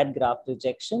they've had graft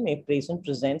rejection. If patient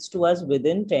presents to us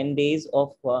within 10 days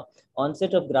of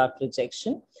onset of graft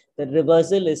rejection, the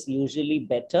reversal is usually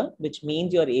better, which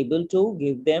means you're able to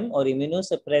give them or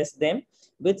immunosuppress them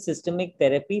with systemic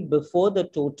therapy before the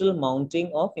total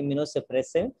mounting of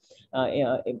immunosuppressive,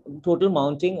 total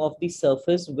mounting of the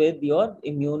surface with your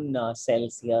immune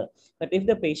cells here. But if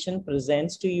the patient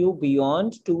presents to you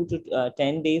beyond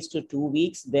 10 days to 2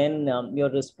 weeks, then your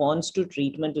response to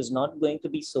treatment is not going to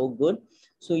be so good.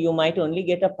 So you might only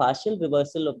get a partial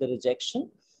reversal of the rejection,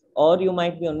 or you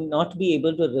might not be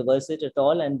able to reverse it at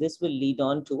all. And this will lead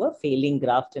on to a failing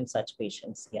graft in such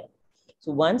patients here.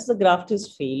 So once the graft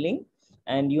is failing,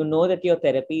 and you know that your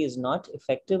therapy is not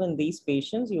effective in these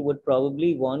patients, you would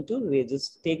probably want to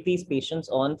just take these patients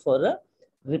on for a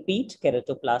repeat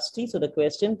keratoplasty. So the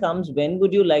question comes, when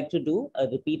would you like to do a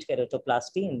repeat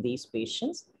keratoplasty in these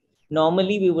patients?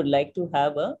 Normally, we would like to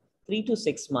have a 3 to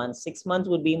 6 months. 6 months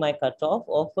would be my cutoff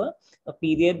of a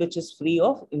period which is free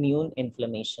of immune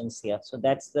inflammations here. So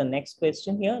that's the next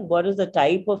question here. What is the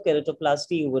type of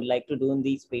keratoplasty you would like to do in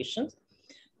these patients?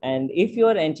 And if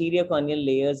your anterior corneal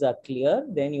layers are clear,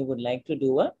 then you would like to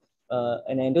do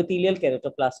an endothelial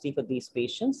keratoplasty for these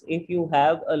patients. If you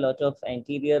have a lot of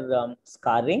anterior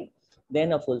scarring,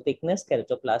 then a full thickness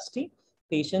keratoplasty.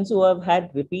 Patients who have had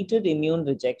repeated immune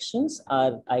rejections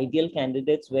are ideal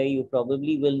candidates where you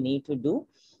probably will need to do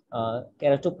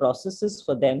keratoprosthesis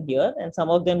for them here. And some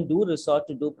of them do resort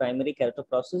to do primary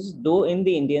keratoprosthesis, though in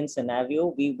the Indian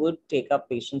scenario, we would take up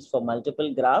patients for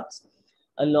multiple grafts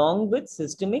along with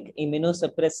systemic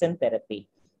immunosuppressant therapy.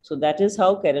 So that is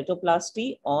how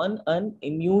keratoplasty on an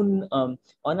immune, on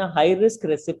a high-risk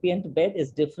recipient bed is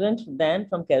different than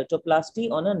from keratoplasty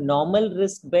on a normal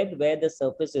risk bed where the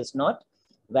surface is not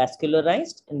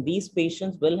vascularized. And these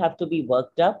patients will have to be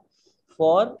worked up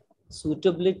for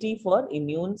suitability for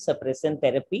immune suppressant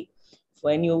therapy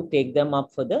when you take them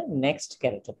up for the next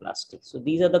keratoplasty. So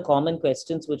these are the common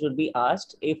questions which would be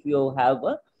asked if you have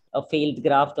a failed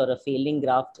graft or a failing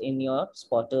graft in your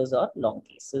spotters or long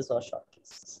cases or short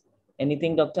cases.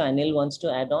 Anything Dr. Anil wants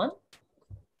to add on?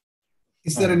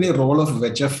 Is there any role of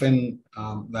VEGF in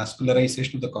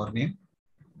vascularization of the cornea?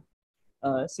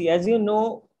 See, as you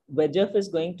know, VEGF is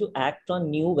going to act on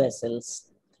new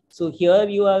vessels. So here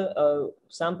you are,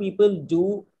 some people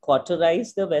do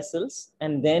cauterize the vessels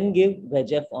and then give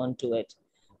VEGF onto it.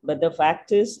 But the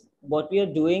fact is, what we are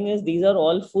doing is these are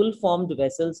all full formed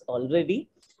vessels already.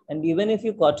 And even if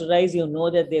you cauterize, you know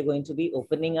that they're going to be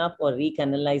opening up or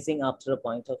recanalizing after a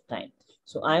point of time.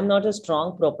 So I'm not a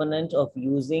strong proponent of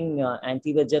using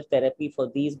anti-VEGF therapy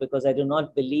for these because I do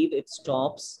not believe it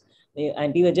stops.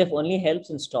 Anti-VEGF only helps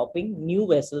in stopping new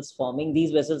vessels forming.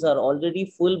 These vessels are already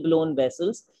full-blown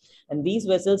vessels. And these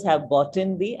vessels have brought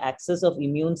in the access of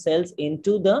immune cells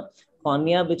into the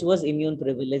cornea, which was immune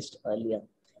privileged earlier.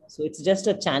 So it's just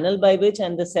a channel by which,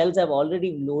 and the cells have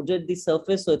already loaded the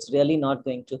surface, so it's really not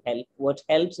going to help. What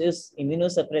helps is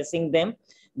immunosuppressing them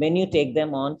when you take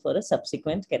them on for a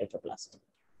subsequent keratoplasty.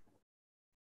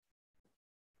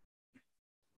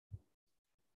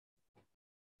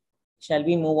 Shall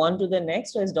we move on to the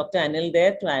next, or is Dr. Anil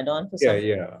there to add on for something?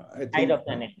 Yeah. Hi,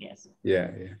 Dr. Anil, yes.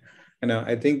 Yeah.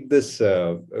 I think this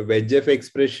VEGF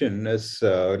expression is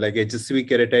like HSV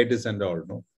keratitis and all,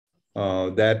 no?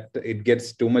 That it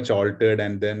gets too much altered,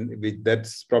 and then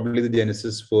that's probably the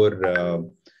genesis for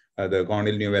the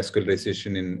corneal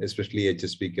neovascularization in especially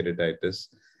HSV keratitis.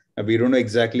 We don't know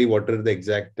exactly what are the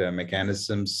exact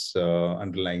mechanisms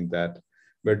underlying that,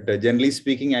 but generally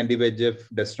speaking, anti-VEGF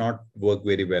does not work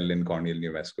very well in corneal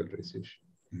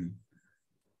neovascularization.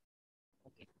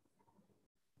 Okay.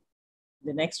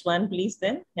 The next one, please.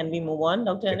 Then can we move on,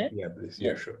 Dr. Anil? Yeah, please.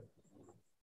 Yeah, sure.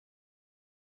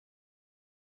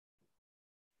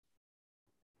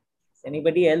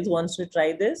 Anybody else wants to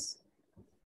try this?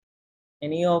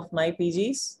 Any of my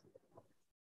PGs?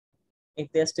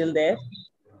 If they're still there?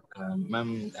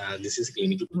 Ma'am, this is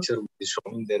clinical picture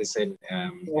showing there is a...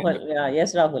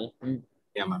 yes, Rahul.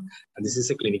 Yeah, ma'am. And this is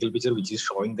a clinical picture which is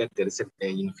showing that there is a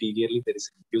inferiorly there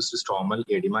is diffuse stromal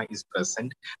edema is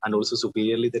present, and also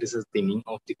superiorly there is a thinning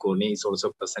of the cornea is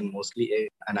also present, mostly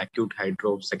an acute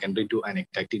hydrops secondary to an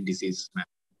ectatic disease,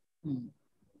 ma'am.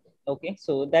 Okay,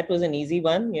 so that was an easy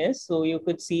one. Yes, so you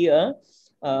could see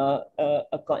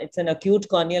it's an acute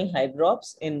corneal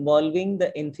hydrops involving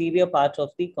the inferior part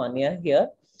of the cornea here.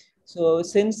 So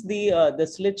since the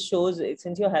slit shows,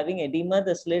 since you're having edema,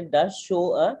 the slit does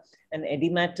show an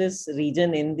edematous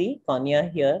region in the cornea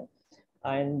here.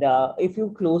 And if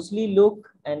you closely look,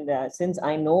 and since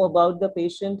I know about the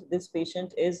patient, this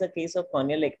patient is a case of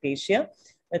corneal ectasia,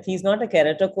 but he's not a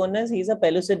keratoconus, he's a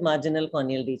pellucid marginal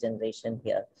corneal degeneration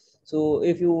here. So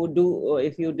if you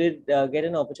did get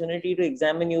an opportunity to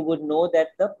examine, you would know that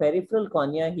the peripheral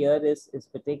cornea here is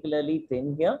particularly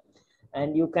thin here.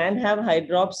 And you can have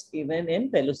hydrops even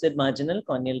in pellucid marginal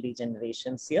corneal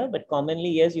degenerations here. But commonly,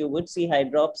 yes, you would see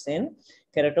hydrops in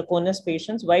keratoconus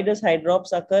patients. Why does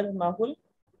hydrops occur, Mahul?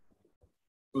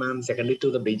 Ma'am, secondly to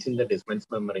the breach in the Descemet's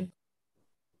membrane.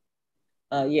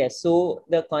 Yes, so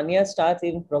the cornea starts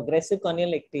in progressive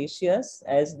corneal ectasias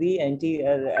as the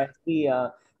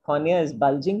cornea is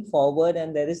bulging forward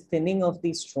and there is thinning of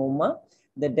the stroma.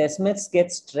 The descemet's get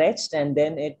stretched and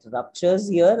then it ruptures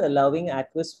here, allowing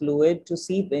aqueous fluid to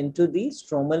seep into the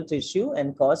stromal tissue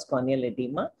and cause corneal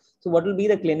edema. So what will be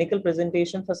the clinical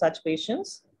presentation for such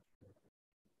patients?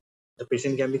 The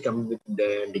patient can become with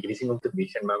the decreasing of the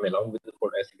vision, ma'am, along with the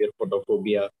severe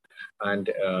photophobia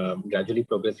and gradually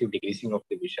progressive decreasing of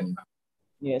the vision, ma'am.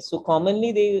 Yes, so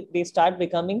commonly they start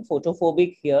becoming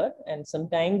photophobic here, and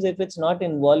sometimes if it's not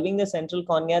involving the central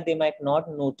cornea, they might not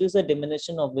notice a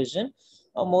diminution of vision.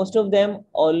 Most of them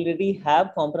already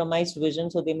have compromised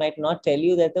vision, so they might not tell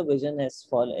you that the vision has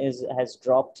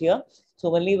dropped here.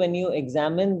 So only when you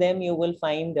examine them, you will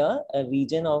find a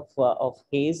region of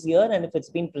haze here, and if it's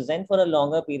been present for a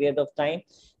longer period of time,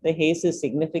 the haze is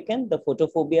significant, the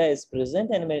photophobia is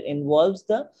present, and it involves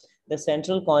the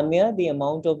central cornea, the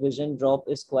amount of vision drop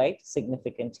is quite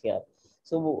significant here.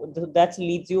 So that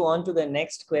leads you on to the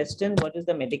next question. What is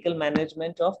the medical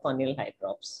management of corneal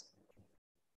hydrops?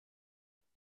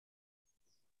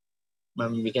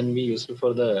 Ma'am, we can be used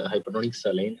for the hypertonic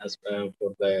saline as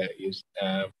for the use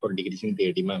for decreasing the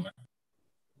edema, ma'am.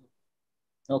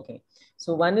 Okay,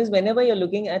 so one is whenever you're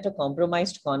looking at a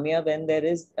compromised cornea, when there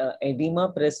is edema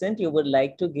present, you would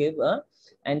like to give a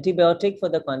antibiotic for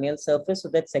the corneal surface so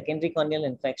that secondary corneal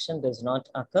infection does not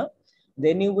occur.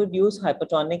 Then you would use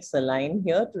hypertonic saline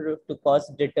here to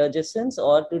cause detergescence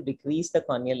or to decrease the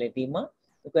corneal edema.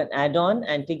 You can add on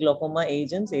anti-glaucoma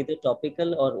agents, either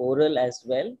topical or oral as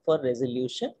well, for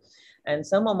resolution. And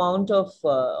some amount of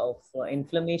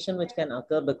inflammation which can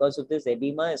occur because of this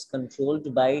edema is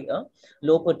controlled by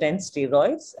low potent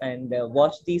steroids, and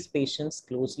watch these patients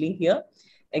closely here.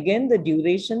 Again, the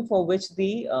duration for which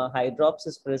the hydrops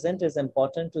is present is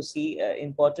important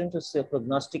to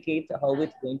prognosticate how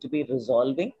it's going to be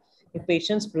resolving. If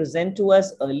patients present to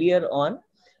us earlier on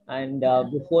and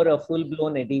before a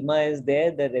full-blown edema is there,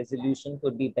 the resolution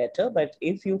could be better. But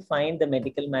if you find the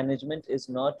medical management is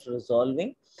not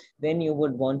resolving, then you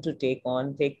would want to take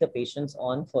the patients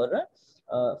on for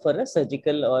a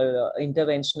surgical or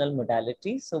interventional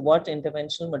modality. So what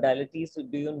interventional modalities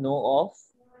do you know of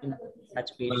in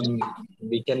such patients?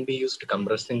 We can be used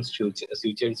compressing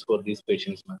sutures for these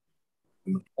patients, ma'am.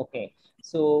 Okay,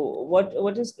 so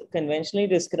what is conventionally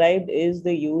described is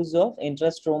the use of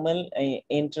intrastromal,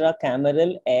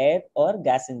 intracameral air or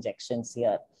gas injections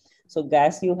here. So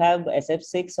gas, you have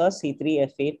SF6 or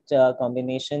C3F8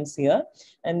 combinations here.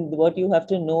 And what you have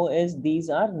to know is these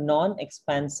are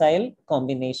non-expansile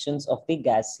combinations of the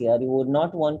gas here. You would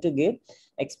not want to give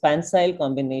expansile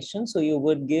combination. So you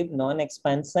would give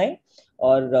non-expansile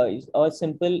or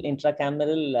simple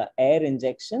intracameral air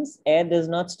injections. Air does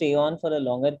not stay on for a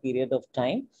longer period of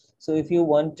time. So if you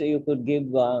want, you could give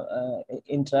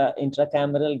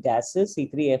intracameral gases,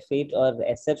 C3F8 or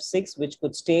SF6, which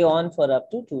could stay on for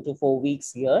up to 2 to 4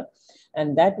 weeks here.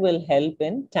 And that will help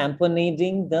in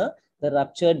tamponading the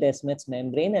ruptured Descemet's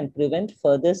membrane and prevent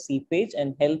further seepage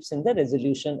and helps in the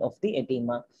resolution of the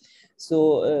edema.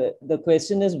 So the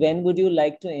question is, when would you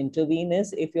like to intervene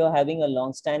is if you're having a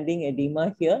long-standing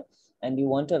edema here and you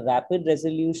want a rapid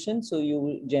resolution. So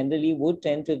you generally would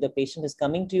tend to, if the patient is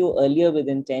coming to you earlier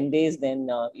within 10 days, then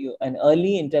an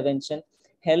early intervention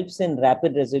helps in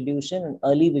rapid resolution and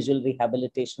early visual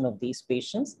rehabilitation of these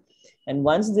patients. And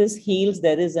once this heals,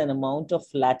 there is an amount of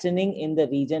flattening in the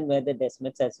region where the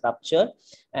Descemet's has ruptured.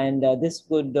 And this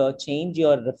could change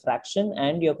your refraction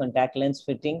and your contact lens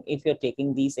fitting if you're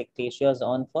taking these ectasias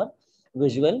on for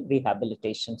visual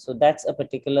rehabilitation. So that's a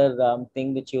particular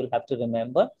thing which you'll have to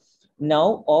remember.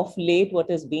 Now, of late, what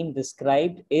has been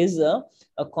described is a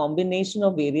combination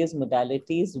of various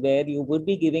modalities where you would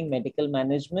be giving medical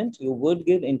management, you would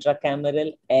give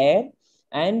intracameral air,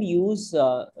 and use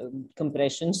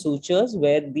compression sutures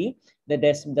where the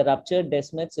ruptured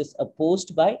descemex is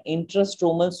opposed by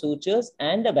intrastromal sutures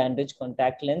and a bandage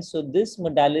contact lens. So this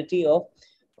modality of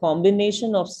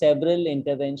combination of several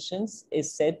interventions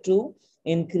is said to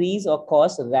increase or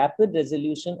cause rapid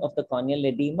resolution of the corneal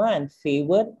edema and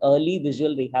favor early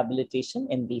visual rehabilitation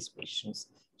in these patients.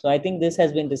 So I think this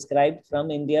has been described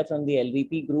from India, from the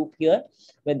LVP group here,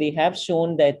 where they have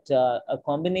shown that a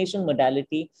combination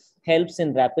modality helps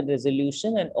in rapid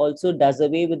resolution and also does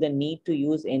away with the need to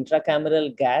use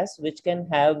intracameral gas, which can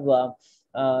have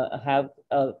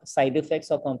side effects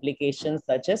or complications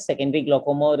such as secondary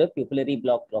glaucoma or a pupillary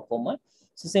block glaucoma.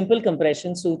 So simple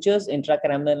compression sutures,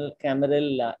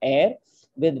 intracameral air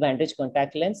with bandage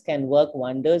contact lens can work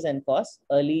wonders and cause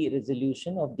early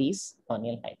resolution of these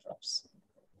corneal eye drops.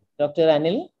 Dr.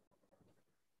 Anil?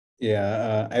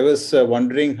 Yeah, I was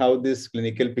wondering how these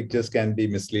clinical pictures can be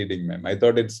misleading, ma'am. I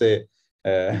thought it's a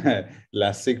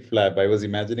elastic flap. I was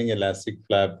imagining elastic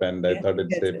flap, and I thought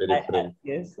it's a peripheral.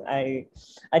 Yes, I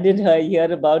did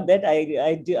hear about that.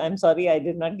 I'm sorry, I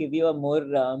did not give you a more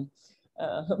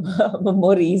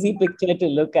more easy picture to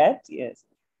look at. Yes.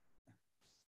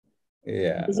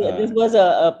 Yeah. This was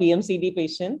a PMCD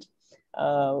patient,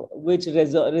 which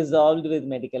resolved with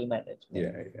medical management.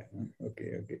 Yeah.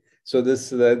 Okay. So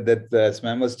this as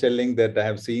ma'am was telling that I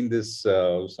have seen this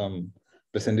some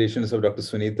presentations of Dr.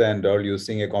 Sunita and all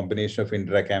using a combination of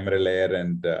intracameral air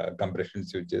and compression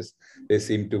switches. They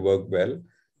seem to work well.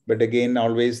 But again,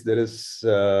 always there is,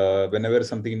 whenever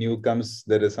something new comes,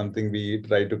 there is something we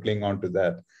try to cling on to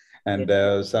that. And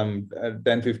some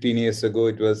 10, 15 years ago,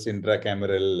 it was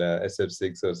intracameral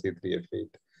SF6 or C3F8.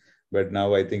 But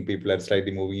now I think people are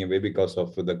slightly moving away because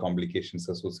of the complications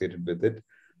associated with it,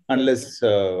 unless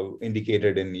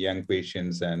indicated in young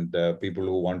patients and people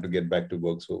who want to get back to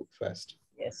work so fast.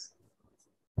 Yes,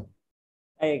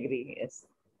 I agree. Yes.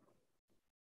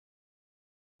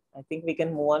 I think we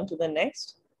can move on to the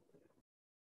next.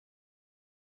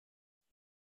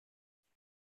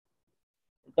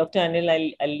 Dr.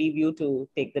 Anil, I'll leave you to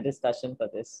take the discussion for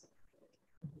this.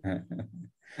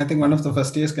 I think one of the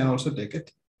first years can also take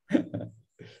it.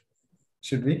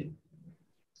 Should we?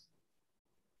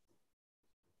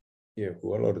 Yeah,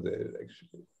 who all are there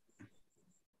actually?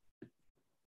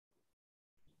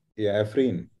 Yeah,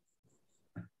 Afreen.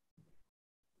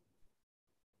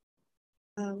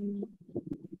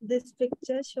 This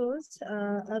picture shows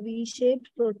a V-shaped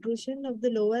protrusion of the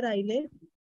lower eyelid,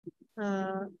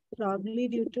 probably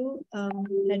due to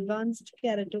advanced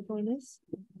keratoconus.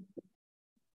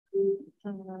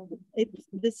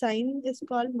 The sign is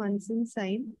called Munson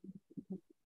sign.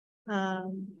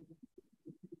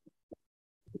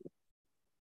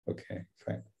 Okay,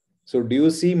 fine. So do you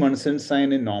see Munson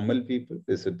sign in normal people?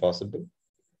 Is it possible?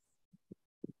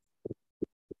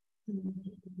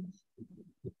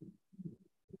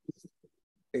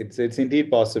 It's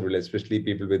indeed possible, especially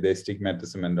people with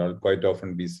astigmatism and all. Quite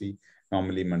often we see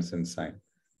normally Munson sign.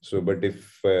 So, but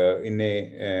if if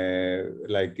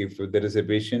there is a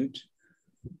patient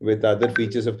with other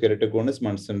features of keratoconus,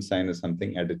 Munson sign is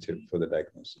something additive for the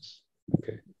diagnosis.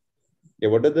 Okay. Yeah,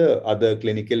 what are the other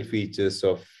clinical features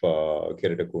of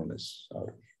keratoconus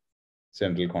or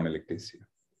central corneal ectasia?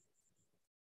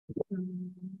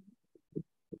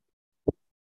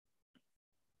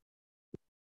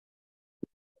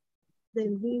 There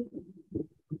will be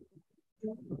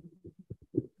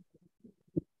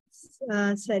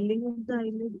swelling of the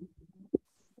eyelid.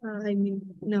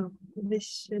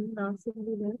 Vision loss will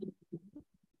be there.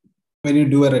 When you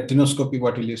do a retinoscopy,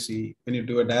 what will you see? When you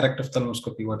do a direct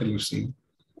ophthalmoscopy, what will you see?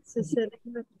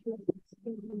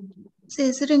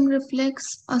 Caesaring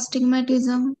reflex,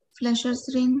 astigmatism, Fleischer's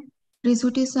ring,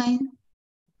 Risuti sign.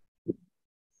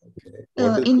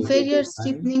 Okay. Inferior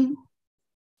steepening.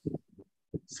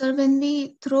 Sir, when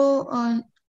we throw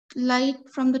light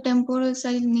from the temporal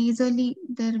side nasally,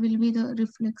 there will be the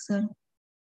reflexor.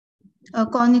 A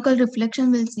conical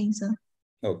reflection will see, sir.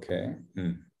 Okay.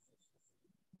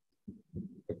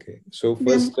 Okay. So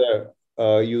first,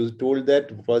 you told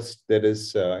that first there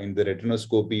is in the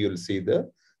retinoscopy, you'll see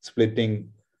the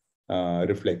splitting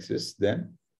reflexes.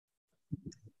 Then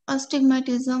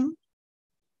astigmatism.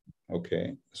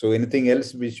 Okay. So anything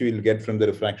else which you will get from the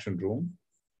refraction room?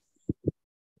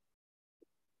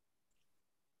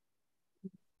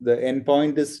 the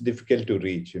endpoint is difficult to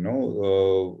reach.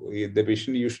 The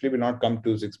patient usually will not come to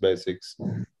 6/6,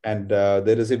 and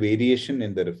there is a variation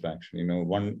in the refraction.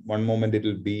 One moment it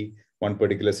will be one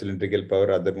particular cylindrical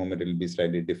power, other moment it will be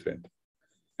slightly different.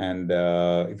 And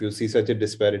if you see such a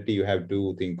disparity, you have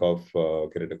to think of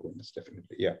keratoconus,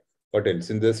 definitely. Yeah. What else?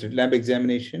 In the slit lamp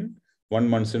examination, one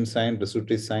Munson sign,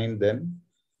 Rasuti sign, then?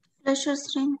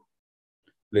 Fleischer's ring.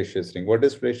 Fleischer's ring. What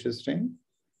is Fleischer's ring?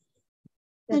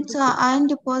 It's iron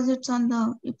deposits on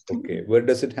the epithelium. Okay. Where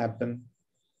does it happen?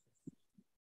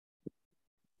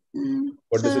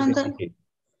 What does it indicate?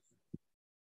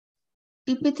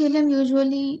 Epithelium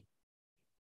usually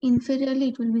inferiorly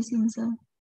it will be seen, sir.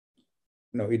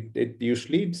 No, it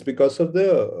usually it's because of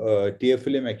the tear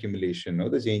film accumulation,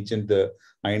 the change in the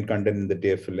iron content in the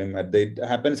tear film. It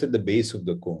happens at the base of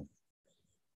the cone.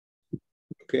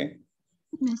 Okay.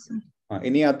 Yes, sir.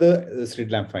 Any other slit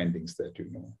lamp findings that you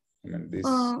know? I mean, this.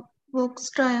 Vox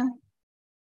stria.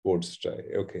 Vox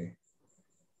stria. Okay.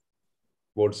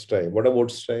 Vox stria. What are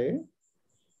Vox stria?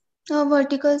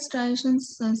 Vertical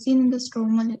striations seen in the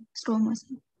stroma.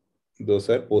 Those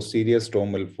are posterior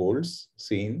stromal folds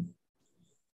seen.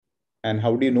 And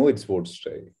how do you know it's Vox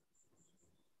stria?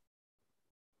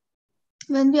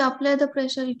 When we apply the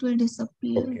pressure, it will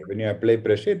disappear. Okay, when you apply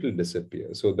pressure, it will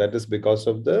disappear. So that is because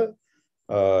of the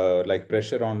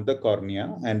pressure on the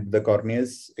cornea, and the cornea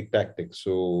is ectatic.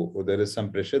 So there is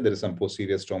some pressure, there is some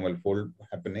posterior stromal fold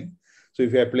happening. So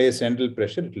if you apply a central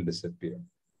pressure, it will disappear.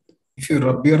 If you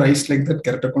rub your eyes like that,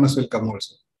 keratoconus will come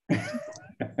also.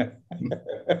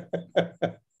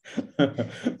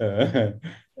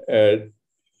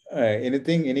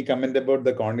 Any comment about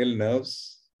the corneal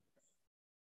nerves?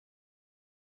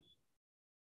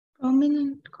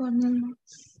 Prominent corneal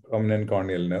nerves. Prominent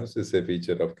corneal nerves is a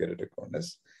feature of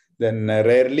keratoconus. Then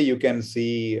rarely you can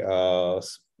see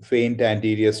faint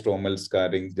anterior stromal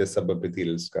scarring, just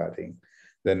subepithelial scarring.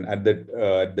 Then at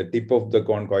the tip of the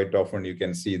cone, quite often you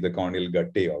can see the corneal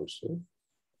guttae also.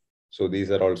 So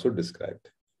these are also described.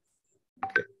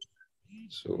 Okay.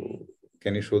 So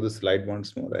can you show the slide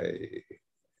once more?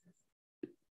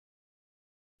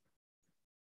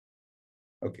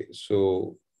 Okay,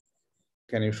 so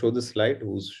can you show the slide?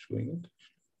 Who's showing it?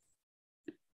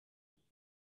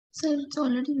 Sir, it's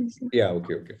already visible. Yeah,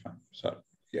 okay, fine. Sorry.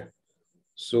 Yeah.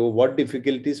 So what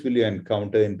difficulties will you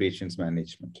encounter in patient's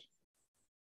management?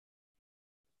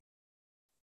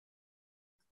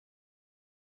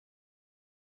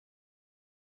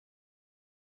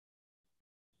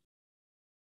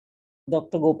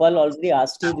 Dr. Gopal already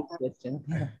asked you this question.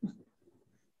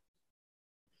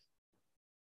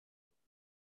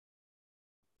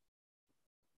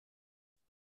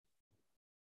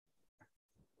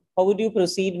 How would you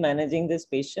proceed managing this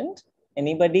patient?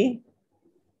 Anybody?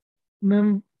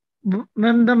 Ma'am,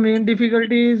 the main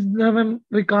difficulty is when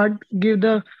we can't give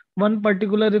the one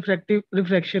particular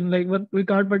refraction, like we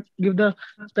can't give the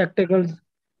spectacles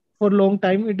for a long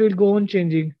time. It will go on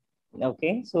changing.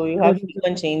 Okay, so you have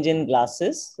frequent change in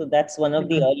glasses. So that's one of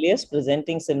the earliest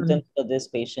presenting symptoms for this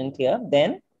patient here.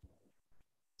 Then,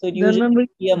 so it usually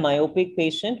be a myopic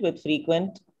patient with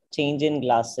frequent change in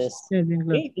glasses.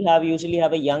 Okay? You usually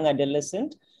have a young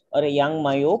adolescent or a young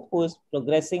myope who is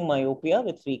progressing myopia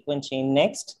with frequent change.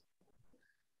 Next.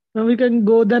 Then we can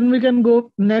go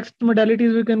next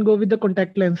modalities. We can go with the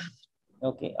contact lens.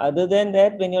 Okay. Other than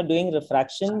that, when you're doing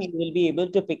refraction, you will be able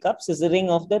to pick up scissoring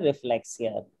of the reflex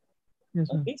here. Yes,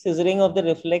 okay, scissoring of the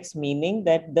reflex, meaning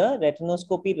that the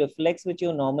retinoscopy reflex, which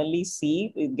you normally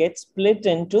see, it gets split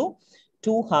into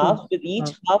two halves, with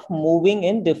each half moving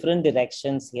in different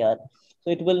directions here. So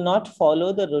it will not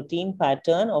follow the routine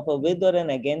pattern of a with or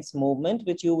an against movement,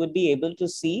 which you would be able to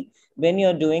see when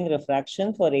you're doing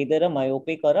refraction for either a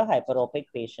myopic or a hyperopic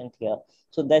patient here.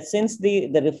 So that since the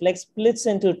reflex splits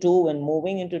into two and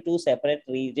moving into two separate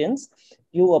regions,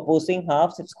 you opposing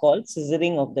halves, it's called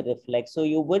scissoring of the reflex. So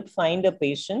you would find a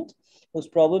patient who's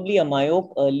probably a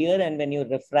myope earlier, and when you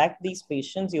refract these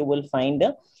patients, you will find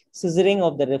a scissoring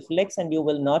of the reflex, and you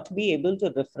will not be able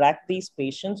to refract these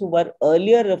patients who were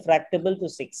earlier refractable to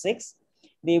 6/6.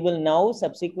 They will now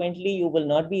subsequently, you will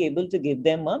not be able to give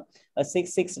them a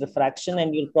 6/6 refraction,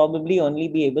 and you'll probably only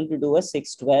be able to do a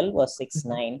 6/12 or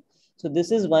 6/9. So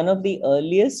this is one of the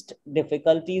earliest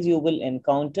difficulties you will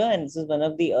encounter, and this is one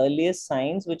of the earliest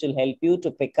signs which will help you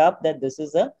to pick up that this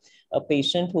is a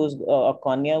patient who's a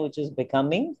cornea which is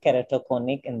becoming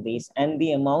keratoconic in these. And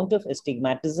the amount of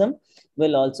astigmatism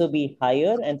will also be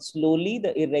higher, and slowly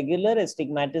the irregular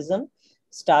astigmatism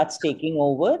starts taking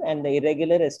over, and the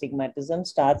irregular astigmatism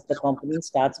the component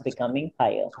starts becoming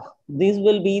higher. These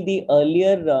will be the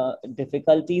earlier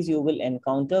difficulties you will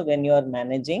encounter when you are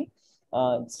managing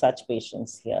such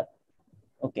patients here.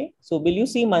 Okay, so will you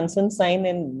see Munson sign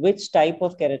in which type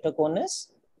of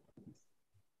keratoconus?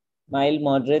 Mild,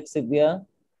 moderate, severe?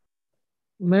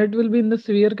 It will be in the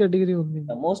severe category only.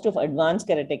 Most of advanced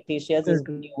keratectasias is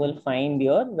when you will find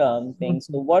your thing.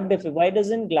 So why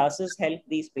doesn't glasses help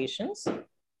these patients?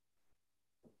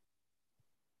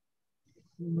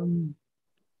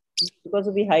 Because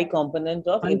of the high component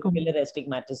of irregular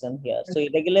astigmatism here. So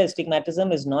irregular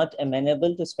astigmatism is not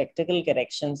amenable to spectacle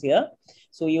corrections here.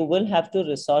 So you will have to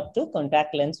resort to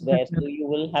contact lens wear. So you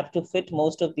will have to fit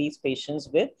most of these patients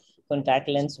with contact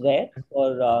lens wear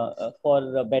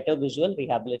for better visual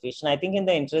rehabilitation. I think in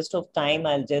the interest of time,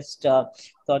 I'll just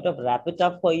sort of wrap it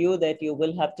up for you that you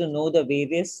will have to know the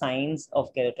various signs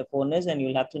of keratoconus and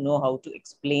you'll have to know how to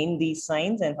explain these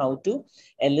signs and how to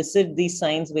elicit these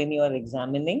signs when you are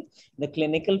examining the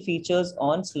clinical features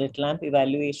on slit lamp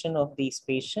evaluation of these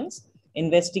patients,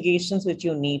 investigations which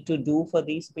you need to do for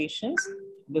these patients.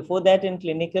 Before that, in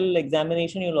clinical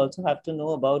examination, you'll also have to know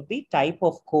about the type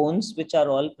of cones which are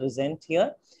all present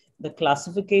here, the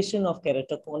classification of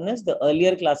keratoconus, the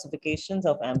earlier classifications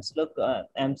of Amsler's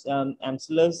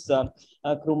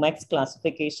Crumax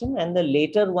classification, and the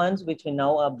later ones which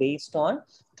now are based on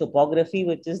topography,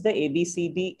 which is the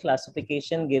ABCD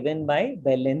classification given by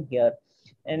Bellin here,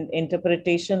 and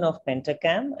interpretation of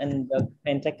pentacam and the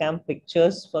pentacam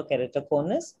pictures for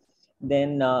keratoconus.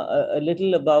 Then a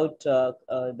little about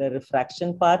the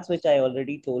refraction paths, which I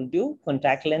already told you,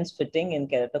 contact lens fitting in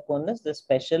keratoconus, the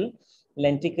special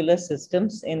lenticular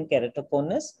systems in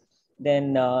keratoconus.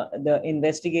 Then the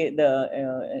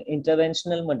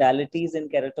interventional modalities in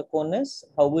keratoconus.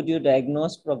 How would you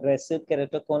diagnose progressive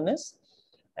keratoconus?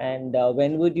 And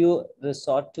when would you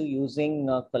resort to using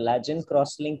collagen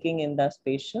cross-linking in those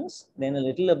patients? Then a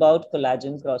little about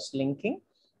collagen cross-linking.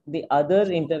 The other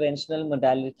interventional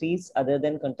modalities other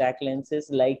than contact lenses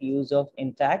like use of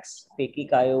intacts, phakic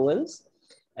IOLs,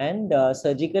 and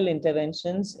surgical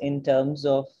interventions in terms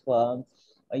of are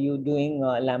you doing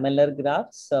lamellar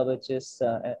grafts, which is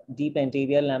deep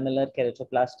anterior lamellar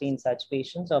keratoplasty in such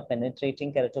patients, or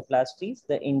penetrating keratoplasties,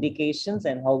 the indications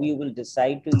and how you will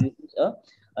decide to use a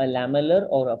lamellar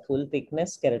or a full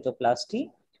thickness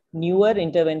keratoplasty. Newer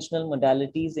interventional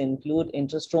modalities include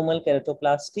intrastromal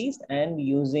keratoplasties and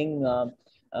using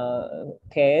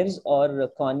CARES or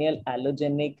corneal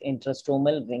allogenic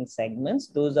intrastromal ring segments.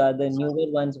 Those are the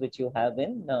newer ones which you have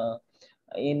in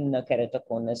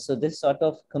keratoconus. So this sort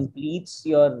of completes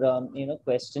your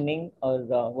questioning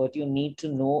or what you need to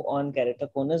know on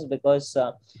keratoconus, because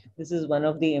this is one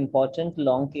of the important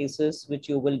long cases which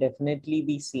you will definitely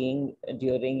be seeing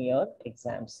during your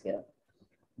exams here.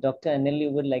 Dr. Anil, you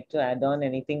would like to add on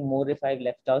anything more if I've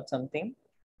left out something?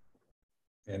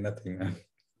 Yeah, nothing.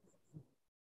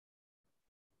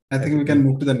 I think we can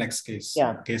move to the next case.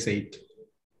 Yeah. Case 8.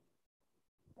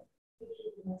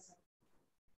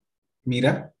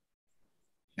 Meera?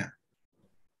 Yeah.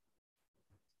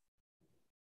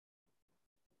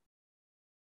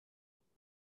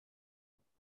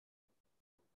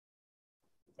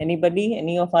 Anybody,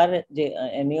 any of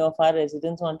our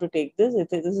residents want to take this?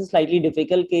 This is a slightly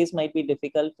difficult case, might be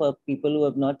difficult for people who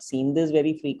have not seen this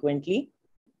very frequently.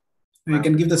 You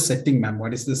can give the setting, ma'am.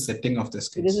 What is the setting of this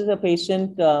case? This is a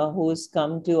patient who's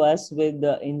come to us with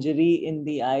injury in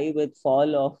the eye with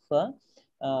fall of a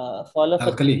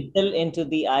crystal into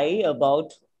the eye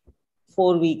about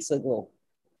 4 weeks ago.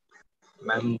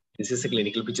 Ma'am, this is a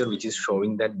clinical picture which is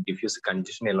showing that diffuse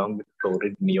congestion along with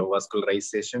fluoride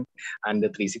neovascularization, and the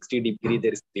 360-degree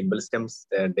there is limbal stems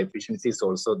deficiency is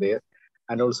also there,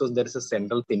 and also there is a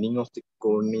central thinning of the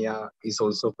cornea is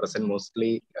also present,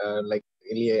 mostly like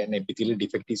really an epithelial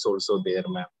defect is also there,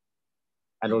 ma'am,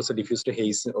 and also diffuse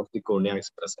haze of the cornea is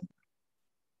present.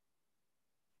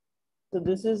 So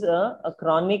this is a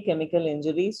chronic chemical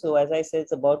injury. So as I said,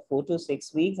 it's about 4 to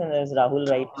 6 weeks. And as Rahul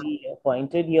rightly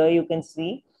pointed here, you can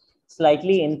see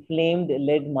slightly inflamed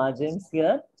lid margins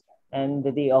here. And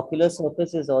the ocular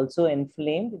surface is also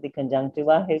inflamed. The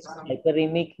conjunctiva is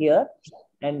hyperemic here.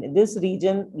 And this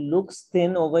region looks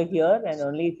thin over here. And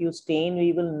only if you stain,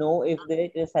 we will know if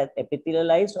it is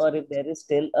epithelialized or if there is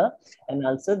still an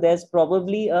ulcer. There's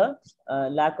probably a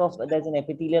there's an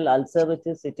epithelial ulcer which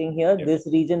is sitting here. Yep. This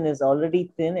region is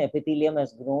already thin. Epithelium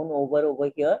has grown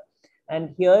over here.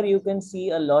 And here you can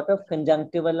see a lot of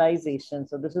conjunctivalization.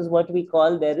 So this is what we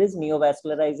call, there is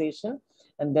neovascularization.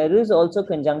 And there is also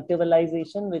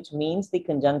conjunctivalization, which means the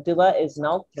conjunctiva is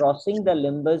now crossing the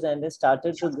limbus and has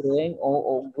started to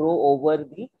grow over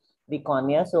the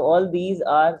cornea. So all these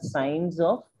are signs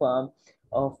of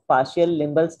partial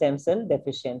limbal stem cell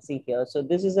deficiency here. So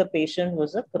this is a patient who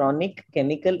has a chronic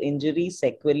chemical injury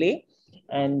sequelae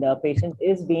And patient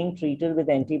is being treated with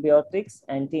antibiotics,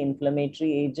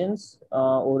 anti-inflammatory agents,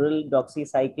 oral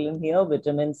doxycycline here,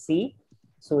 vitamin C,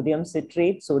 sodium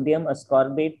citrate, sodium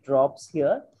ascorbate drops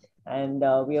here. And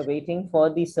we are waiting for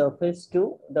the surface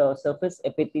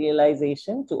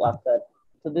epithelialization to occur.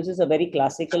 So this is a very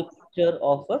classical picture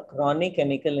of a chronic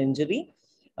chemical injury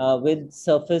with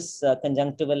surface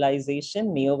conjunctivalization,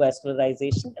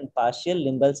 neovascularization, and partial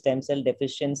limbal stem cell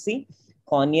deficiency,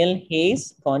 corneal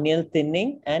haze, corneal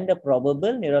thinning, and a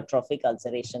probable neurotrophic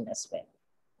ulceration as well.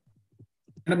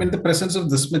 And I mean, the presence of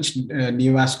this much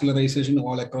neovascularization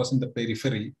all across in the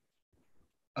periphery.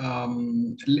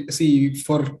 See,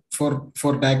 for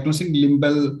diagnosing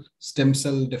limbal stem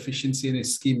cell deficiency and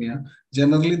ischemia,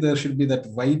 generally there should be that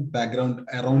white background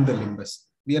around the limbus.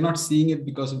 We are not seeing it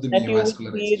because of the that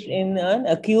neovascularization. You see it in an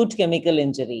acute chemical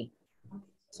injury.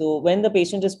 So when the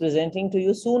patient is presenting to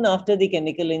you, soon after the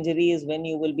chemical injury is when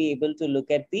you will be able to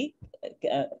look at the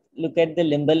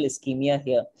limbal ischemia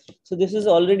here. So this is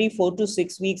already 4 to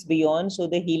 6 weeks beyond. So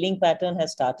the healing pattern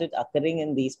has started occurring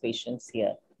in these patients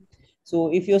here.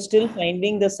 So if you're still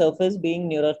finding the surface being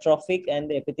neurotrophic and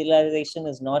the epithelialization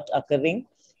is not occurring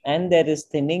and there is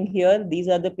thinning here, these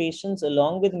are the patients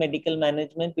along with medical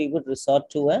management, we would resort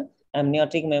to an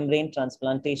amniotic membrane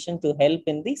transplantation to help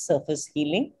in the surface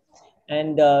healing.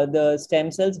 And the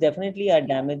stem cells definitely are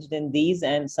damaged in these,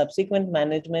 and subsequent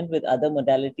management with other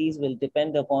modalities will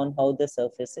depend upon how the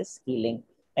surface is healing.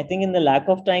 I think in the lack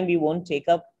of time, we won't take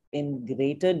up in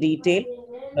greater detail,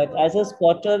 but as a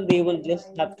spotter, they will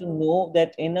just have to know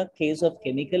that in a case of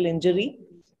chemical injury,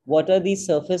 what are the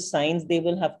surface signs they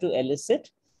will have to elicit?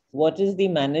 What is the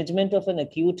management of an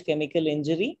acute chemical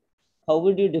injury? How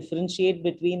would you differentiate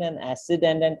between an acid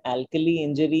and an alkali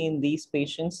injury in these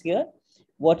patients here?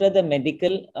 What are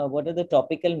the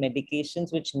topical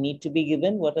medications which need to be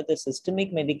given? What are the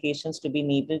systemic medications to be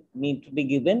need to be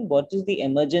given? What is the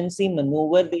emergency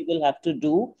maneuver they will have to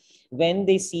do when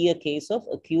they see a case of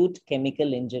acute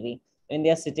chemical injury, when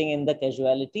they are sitting in the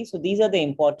casualty? So these are the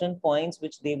important points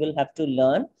which they will have to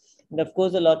learn. And of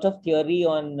course, a lot of theory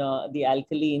on the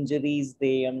alkali injuries,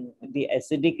 the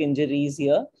acidic injuries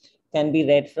here can be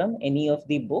read from any of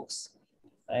the books.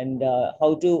 And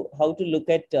how to look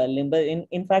at limbal.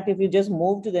 In fact, if you just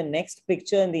move to the next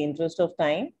picture in the interest of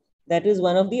time, that is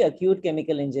one of the acute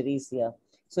chemical injuries here.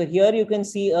 So here you can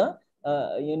see a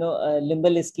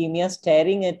limbal ischemia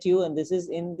staring at you, and this is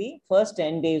in the first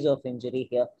 10 days of injury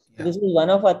here. So this is one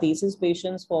of our thesis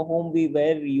patients for whom we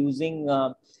were using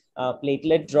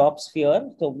platelet drops here,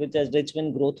 so which has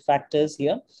Richmond growth factors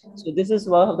here. So this is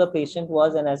what the patient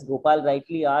was, and as Gopal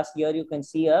rightly asked, here you can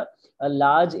see a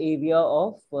large area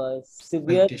of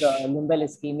severe limbal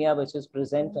ischemia which is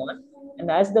present on. And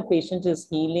as the patient is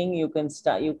healing, you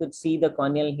could see the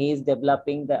corneal haze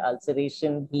developing, the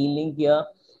ulceration healing here,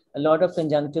 a lot of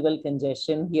conjunctival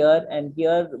congestion here, and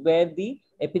here where the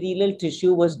epithelial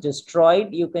tissue was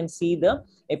destroyed, you can see the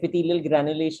epithelial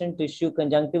granulation tissue,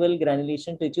 conjunctival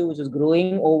granulation tissue, which is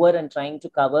growing over and trying to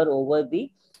cover over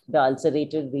the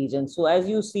ulcerated region. So as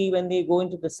you see, when they go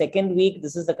into the second week,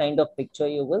 this is the kind of picture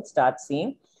you will start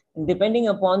seeing. And depending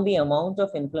upon the amount of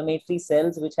inflammatory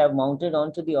cells which have mounted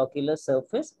onto the ocular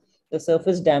surface, the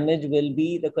surface damage will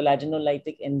be the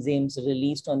collagenolytic enzymes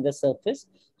released on the surface.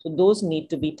 So those need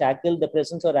to be tackled, the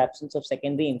presence or absence of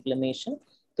secondary inflammation.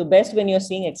 So best when you're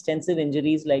seeing extensive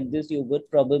injuries like this, you would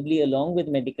probably, along with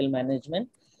medical management,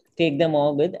 take them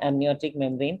all with amniotic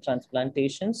membrane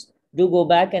transplantations. Do go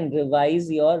back and revise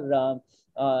your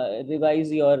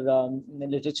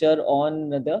literature on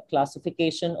the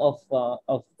classification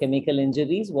of chemical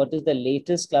injuries. What is the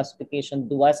latest classification,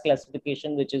 DUAS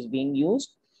classification, which is being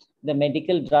used? The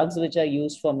medical drugs which are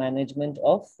used for management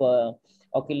of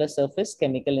ocular surface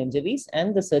chemical injuries,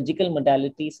 and the surgical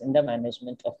modalities in the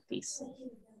management of these.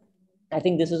 I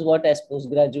think this is what, as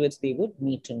postgraduates, they would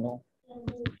need to know.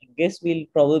 I guess we'll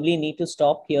probably need to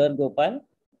stop here, Gopal.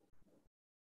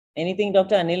 Anything,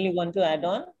 Dr. Anil, you want to add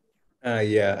on?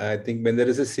 Yeah, I think when there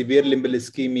is a severe limbal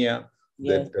ischemia,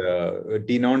 yes, that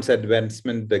T-nonce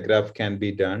advancement, the graph can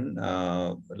be done.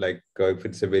 If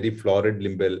it's a very florid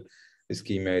limbal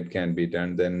ischemia, it can be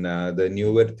done. Then the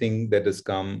newer thing that has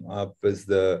come up is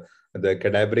the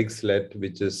cadaveric slit,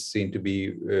 which is seen to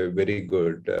be very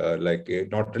good.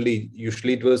 Not only,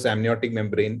 usually it was amniotic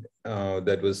membrane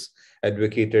that was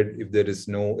advocated if there is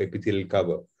no epithelial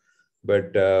cover.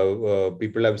 But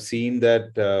people have seen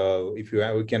that if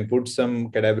we can put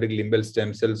some cadaveric limbal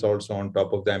stem cells also on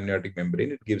top of the amniotic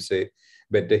membrane, it gives a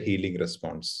better healing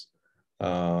response.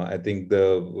 I think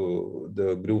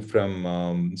the group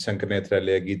from Shankar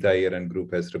Nethralaya, Geeta Iyer and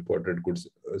group has reported good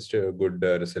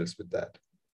results with that.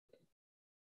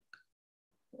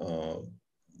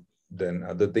 Then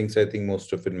other things, I think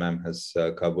most of it ma'am has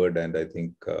covered, and I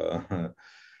think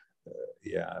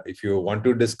yeah, if you want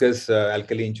to discuss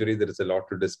alkali injury, there is a lot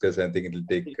to discuss. I think it will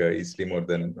take easily more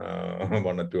than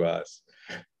 1 or 2 hours.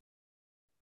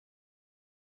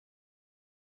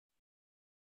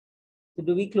 So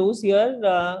do we close here,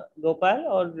 Gopal,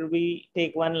 or do we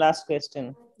take one last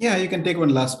question? Yeah, you can take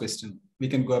one last question. We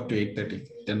can go up to 8:30,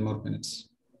 10 more minutes.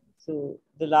 So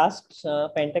the last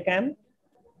pentacam.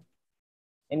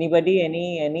 Anybody,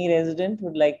 any resident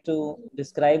would like to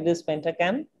describe this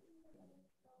pentacam?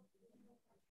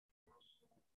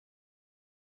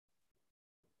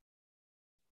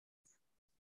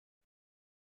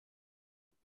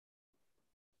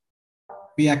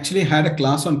 We actually had a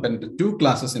class on two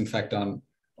classes, in fact, on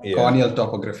corneal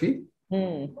topography.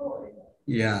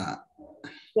 Yeah.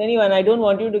 So anyone, I don't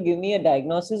want you to give me a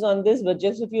diagnosis on this, but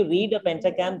just if you read a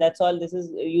pentacam, that's all. This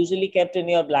is usually kept in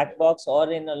your black box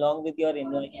or in along with your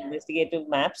investigative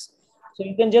maps. So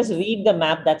you can just read the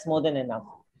map. That's more than enough.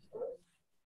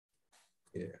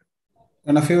 Yeah.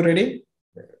 One of you ready?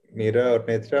 Meera or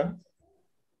Netra?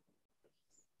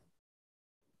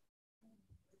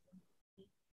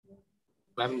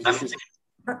 Ma'am, this is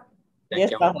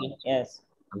yes, Rahul. Yes.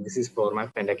 This is for my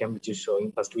pentacam, which is showing.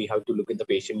 First, we have to look at the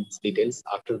patient's details.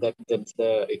 After that, that's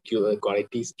the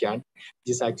quality scan,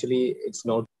 which is actually, it's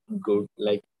not good.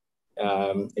 Like,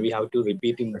 we have to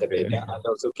repeat in the data, and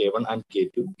also K1 and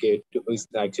K2. K2 is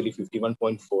actually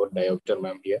 51.4 diopter,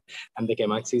 ma'am, here, and the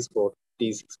Kmax is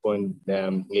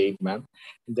 46.8, ma'am.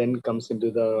 Then comes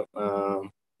into the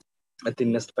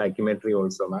thinnest pachymetry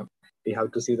also, ma'am. We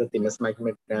have to see the thinnest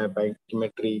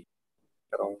pachymetry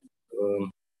around.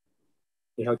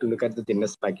 We have to look at the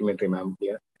thinnest pachymetry, ma'am,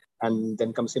 here. And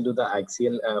then comes into the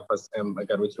axial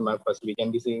curvature map. First, we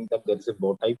can be seeing that there is a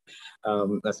bow type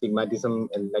astigmatism,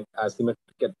 and like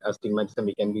asymmetric astigmatism,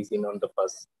 we can be seen on the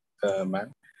first map.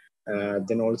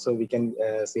 Then also we can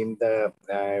see in the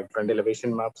front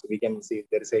elevation maps, we can see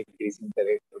there is a increase in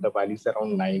the values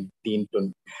around 19,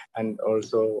 20, and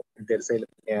also there's a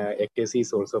KSOS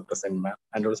is also present, map.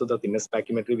 And also the thinnest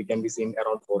pachymetry, we can be seen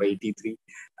around 483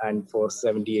 and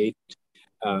 478.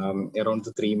 Around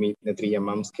the 3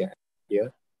 mm scan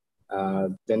here.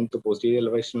 Then the posterior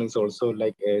elevation is also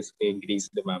like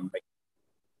increased, ma'am, like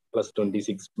plus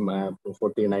 26,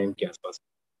 49 KSOS.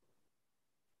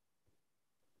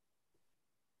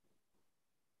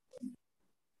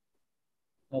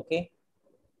 Okay.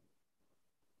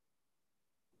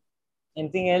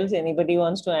 Anything else anybody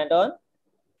wants to add on?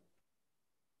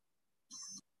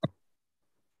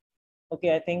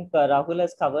 Okay, I think Rahul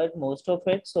has covered most of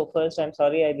it. So first, I'm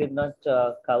sorry I did not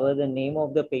cover the name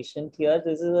of the patient here.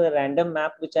 This is a random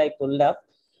map which I pulled up.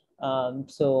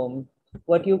 So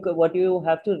what you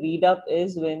have to read up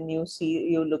is when you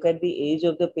look at the age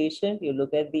of the patient, you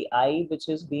look at the eye which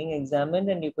is being examined,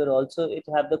 and you could also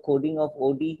have the coding of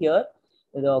OD here,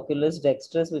 the oculus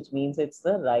dextrus, which means it's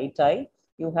the right eye.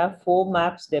 You have 4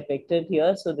 maps depicted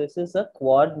here. So this is a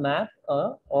quad map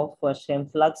of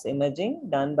Schemflux imaging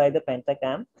done by the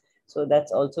pentacam. So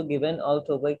that's also given out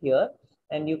over here.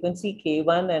 And you can see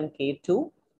K1 and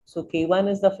K2. So K1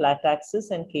 is the flat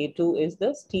axis and K2 is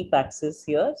the steep axis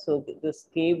here. So this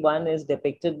K1 is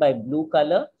depicted by blue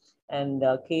color, and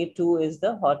K2 is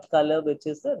the hot color, which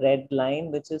is the red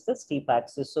line, which is the steep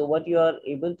axis. So what you are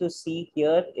able to see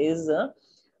here is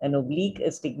an oblique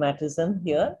astigmatism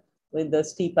here, with the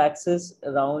steep axis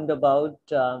around about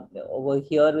over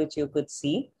here, which you could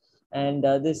see. And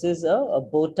this is a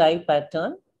bow tie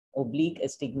pattern, oblique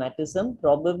astigmatism,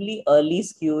 probably early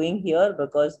skewing here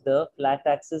because the flat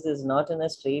axis is not in a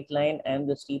straight line and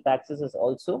the steep axis is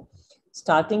also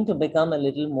starting to become a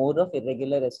little more of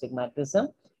irregular astigmatism.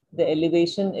 The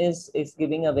elevation is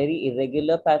giving a very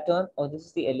irregular pattern, or this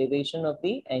is the elevation of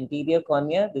the anterior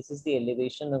cornea, this is the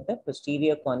elevation of the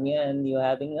posterior cornea, and you're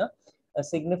having a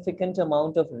significant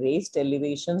amount of raised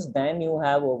elevations than you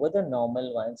have over the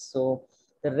normal ones. So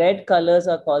the red colors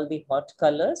are called the hot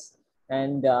colors,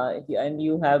 and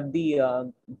you have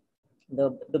the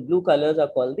blue colors are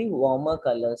called the warmer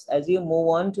colors. As you move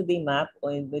on to the map,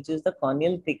 which is the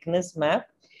corneal thickness map,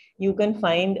 you can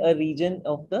find a region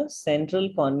of the central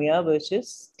cornea which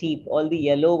is steep. All the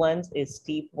yellow ones is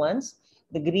steep ones.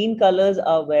 The green colors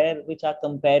are which are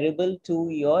comparable to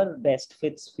your best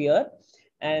fit sphere.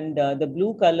 And the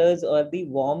blue colors or the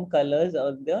warm colors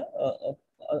or the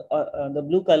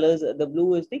blue colors, the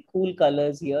blue is the cool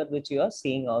colors here, which you are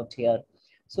seeing out here.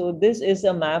 So this is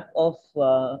a map of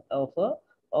an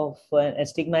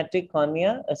astigmatic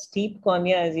cornea, a steep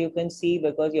cornea, as you can see,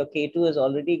 because your K2 has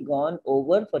already gone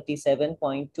over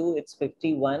 47.2, it's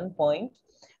 51.5.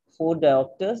 4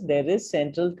 diopters. There is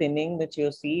central thinning, which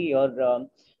you see. Your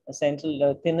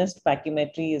central thinnest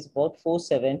pachymetry is about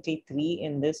 473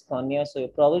 in this cornea. So you're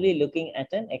probably looking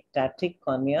at an ectatic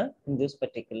cornea in this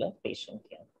particular patient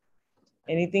here.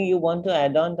 Anything you want to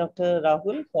add on, Dr.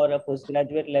 Rahul, for a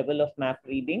postgraduate level of map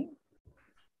reading?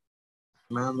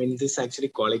 Ma'am, in this actually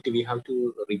quality, we have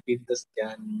to repeat the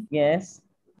scan. Yes.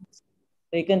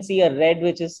 So you can see a red,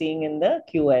 which is seeing in the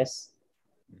QS.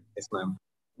 Yes, ma'am.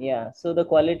 Yeah. So the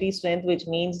quality strength, which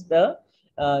means the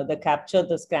capture,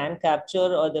 the scan capture,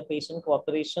 or the patient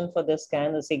cooperation for the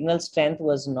scan, the signal strength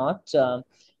was not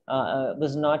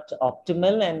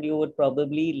optimal, and you would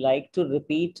probably like to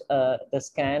repeat the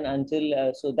scan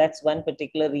until. So that's one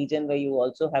particular region where you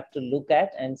also have to look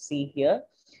at and see here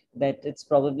that it's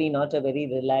probably not a very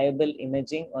reliable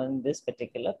imaging on this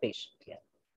particular patient here.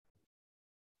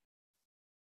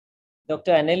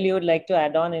 Dr. Anil, you would like to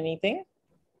add on anything?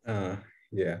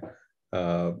 Yeah.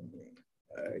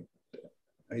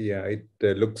 Yeah, it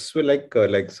looks like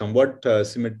somewhat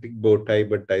symmetric bow tie,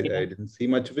 but I didn't see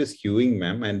much of his hewing,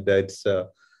 ma'am. And it's a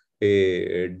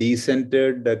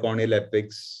decentered corneal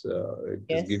apex. It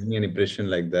is giving me an impression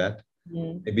like that.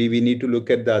 Maybe we need to look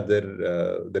at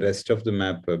the rest of the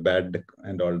map, bad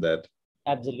and all that.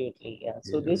 Absolutely, yeah.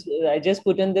 So this, I just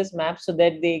put in this map so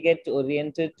that they get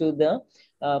oriented to the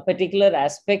particular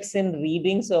aspects in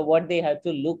reading. So what they have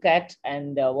to look at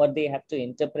and what they have to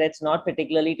interpret, not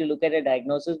particularly to look at a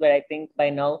diagnosis, but I think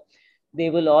by now they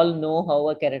will all know how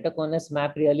a keratoconus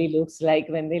map really looks like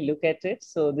when they look at it.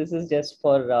 So this is just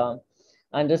for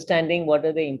understanding what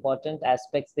are the important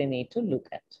aspects they need to look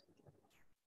at.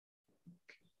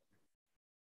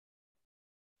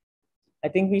 I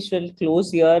think we should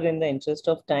close here in the interest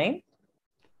of time.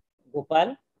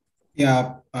 Gopal?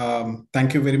 Yeah,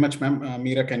 thank you very much, ma'am.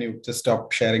 Meera, can you just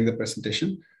stop sharing the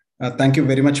presentation? Thank you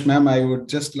very much, ma'am. I would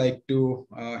just like to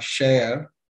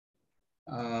share,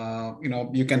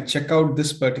 you can check out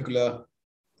this particular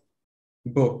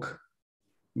book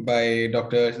by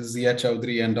Dr. Zia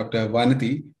Chowdhury and Dr.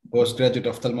 Vanity, Postgraduate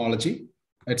Ophthalmology.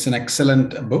 It's an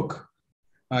excellent book.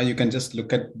 You can just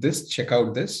look at this, check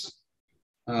out this.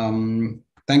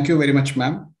 Thank you very much,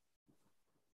 ma'am.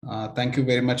 Thank you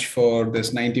very much for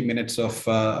this 90 minutes of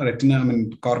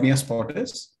cornea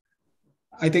spotters.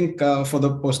 I think for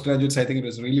the postgraduates, I think it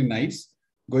was really nice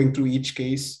going through each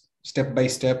case step by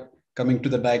step, coming to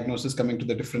the diagnosis, coming to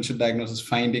the differential diagnosis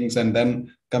findings, and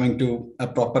then coming to a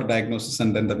proper diagnosis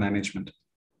and then the management.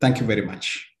 Thank you very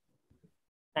much.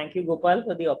 Thank you, Gopal,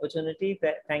 for the opportunity.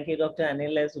 Thank you, Dr.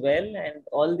 Anil, as well, and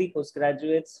all the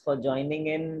postgraduates for joining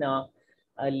in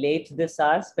late this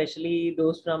hour, especially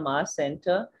those from our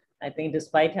center. I think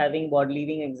despite having board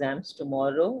leaving exams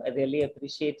tomorrow, I really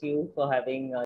appreciate you for having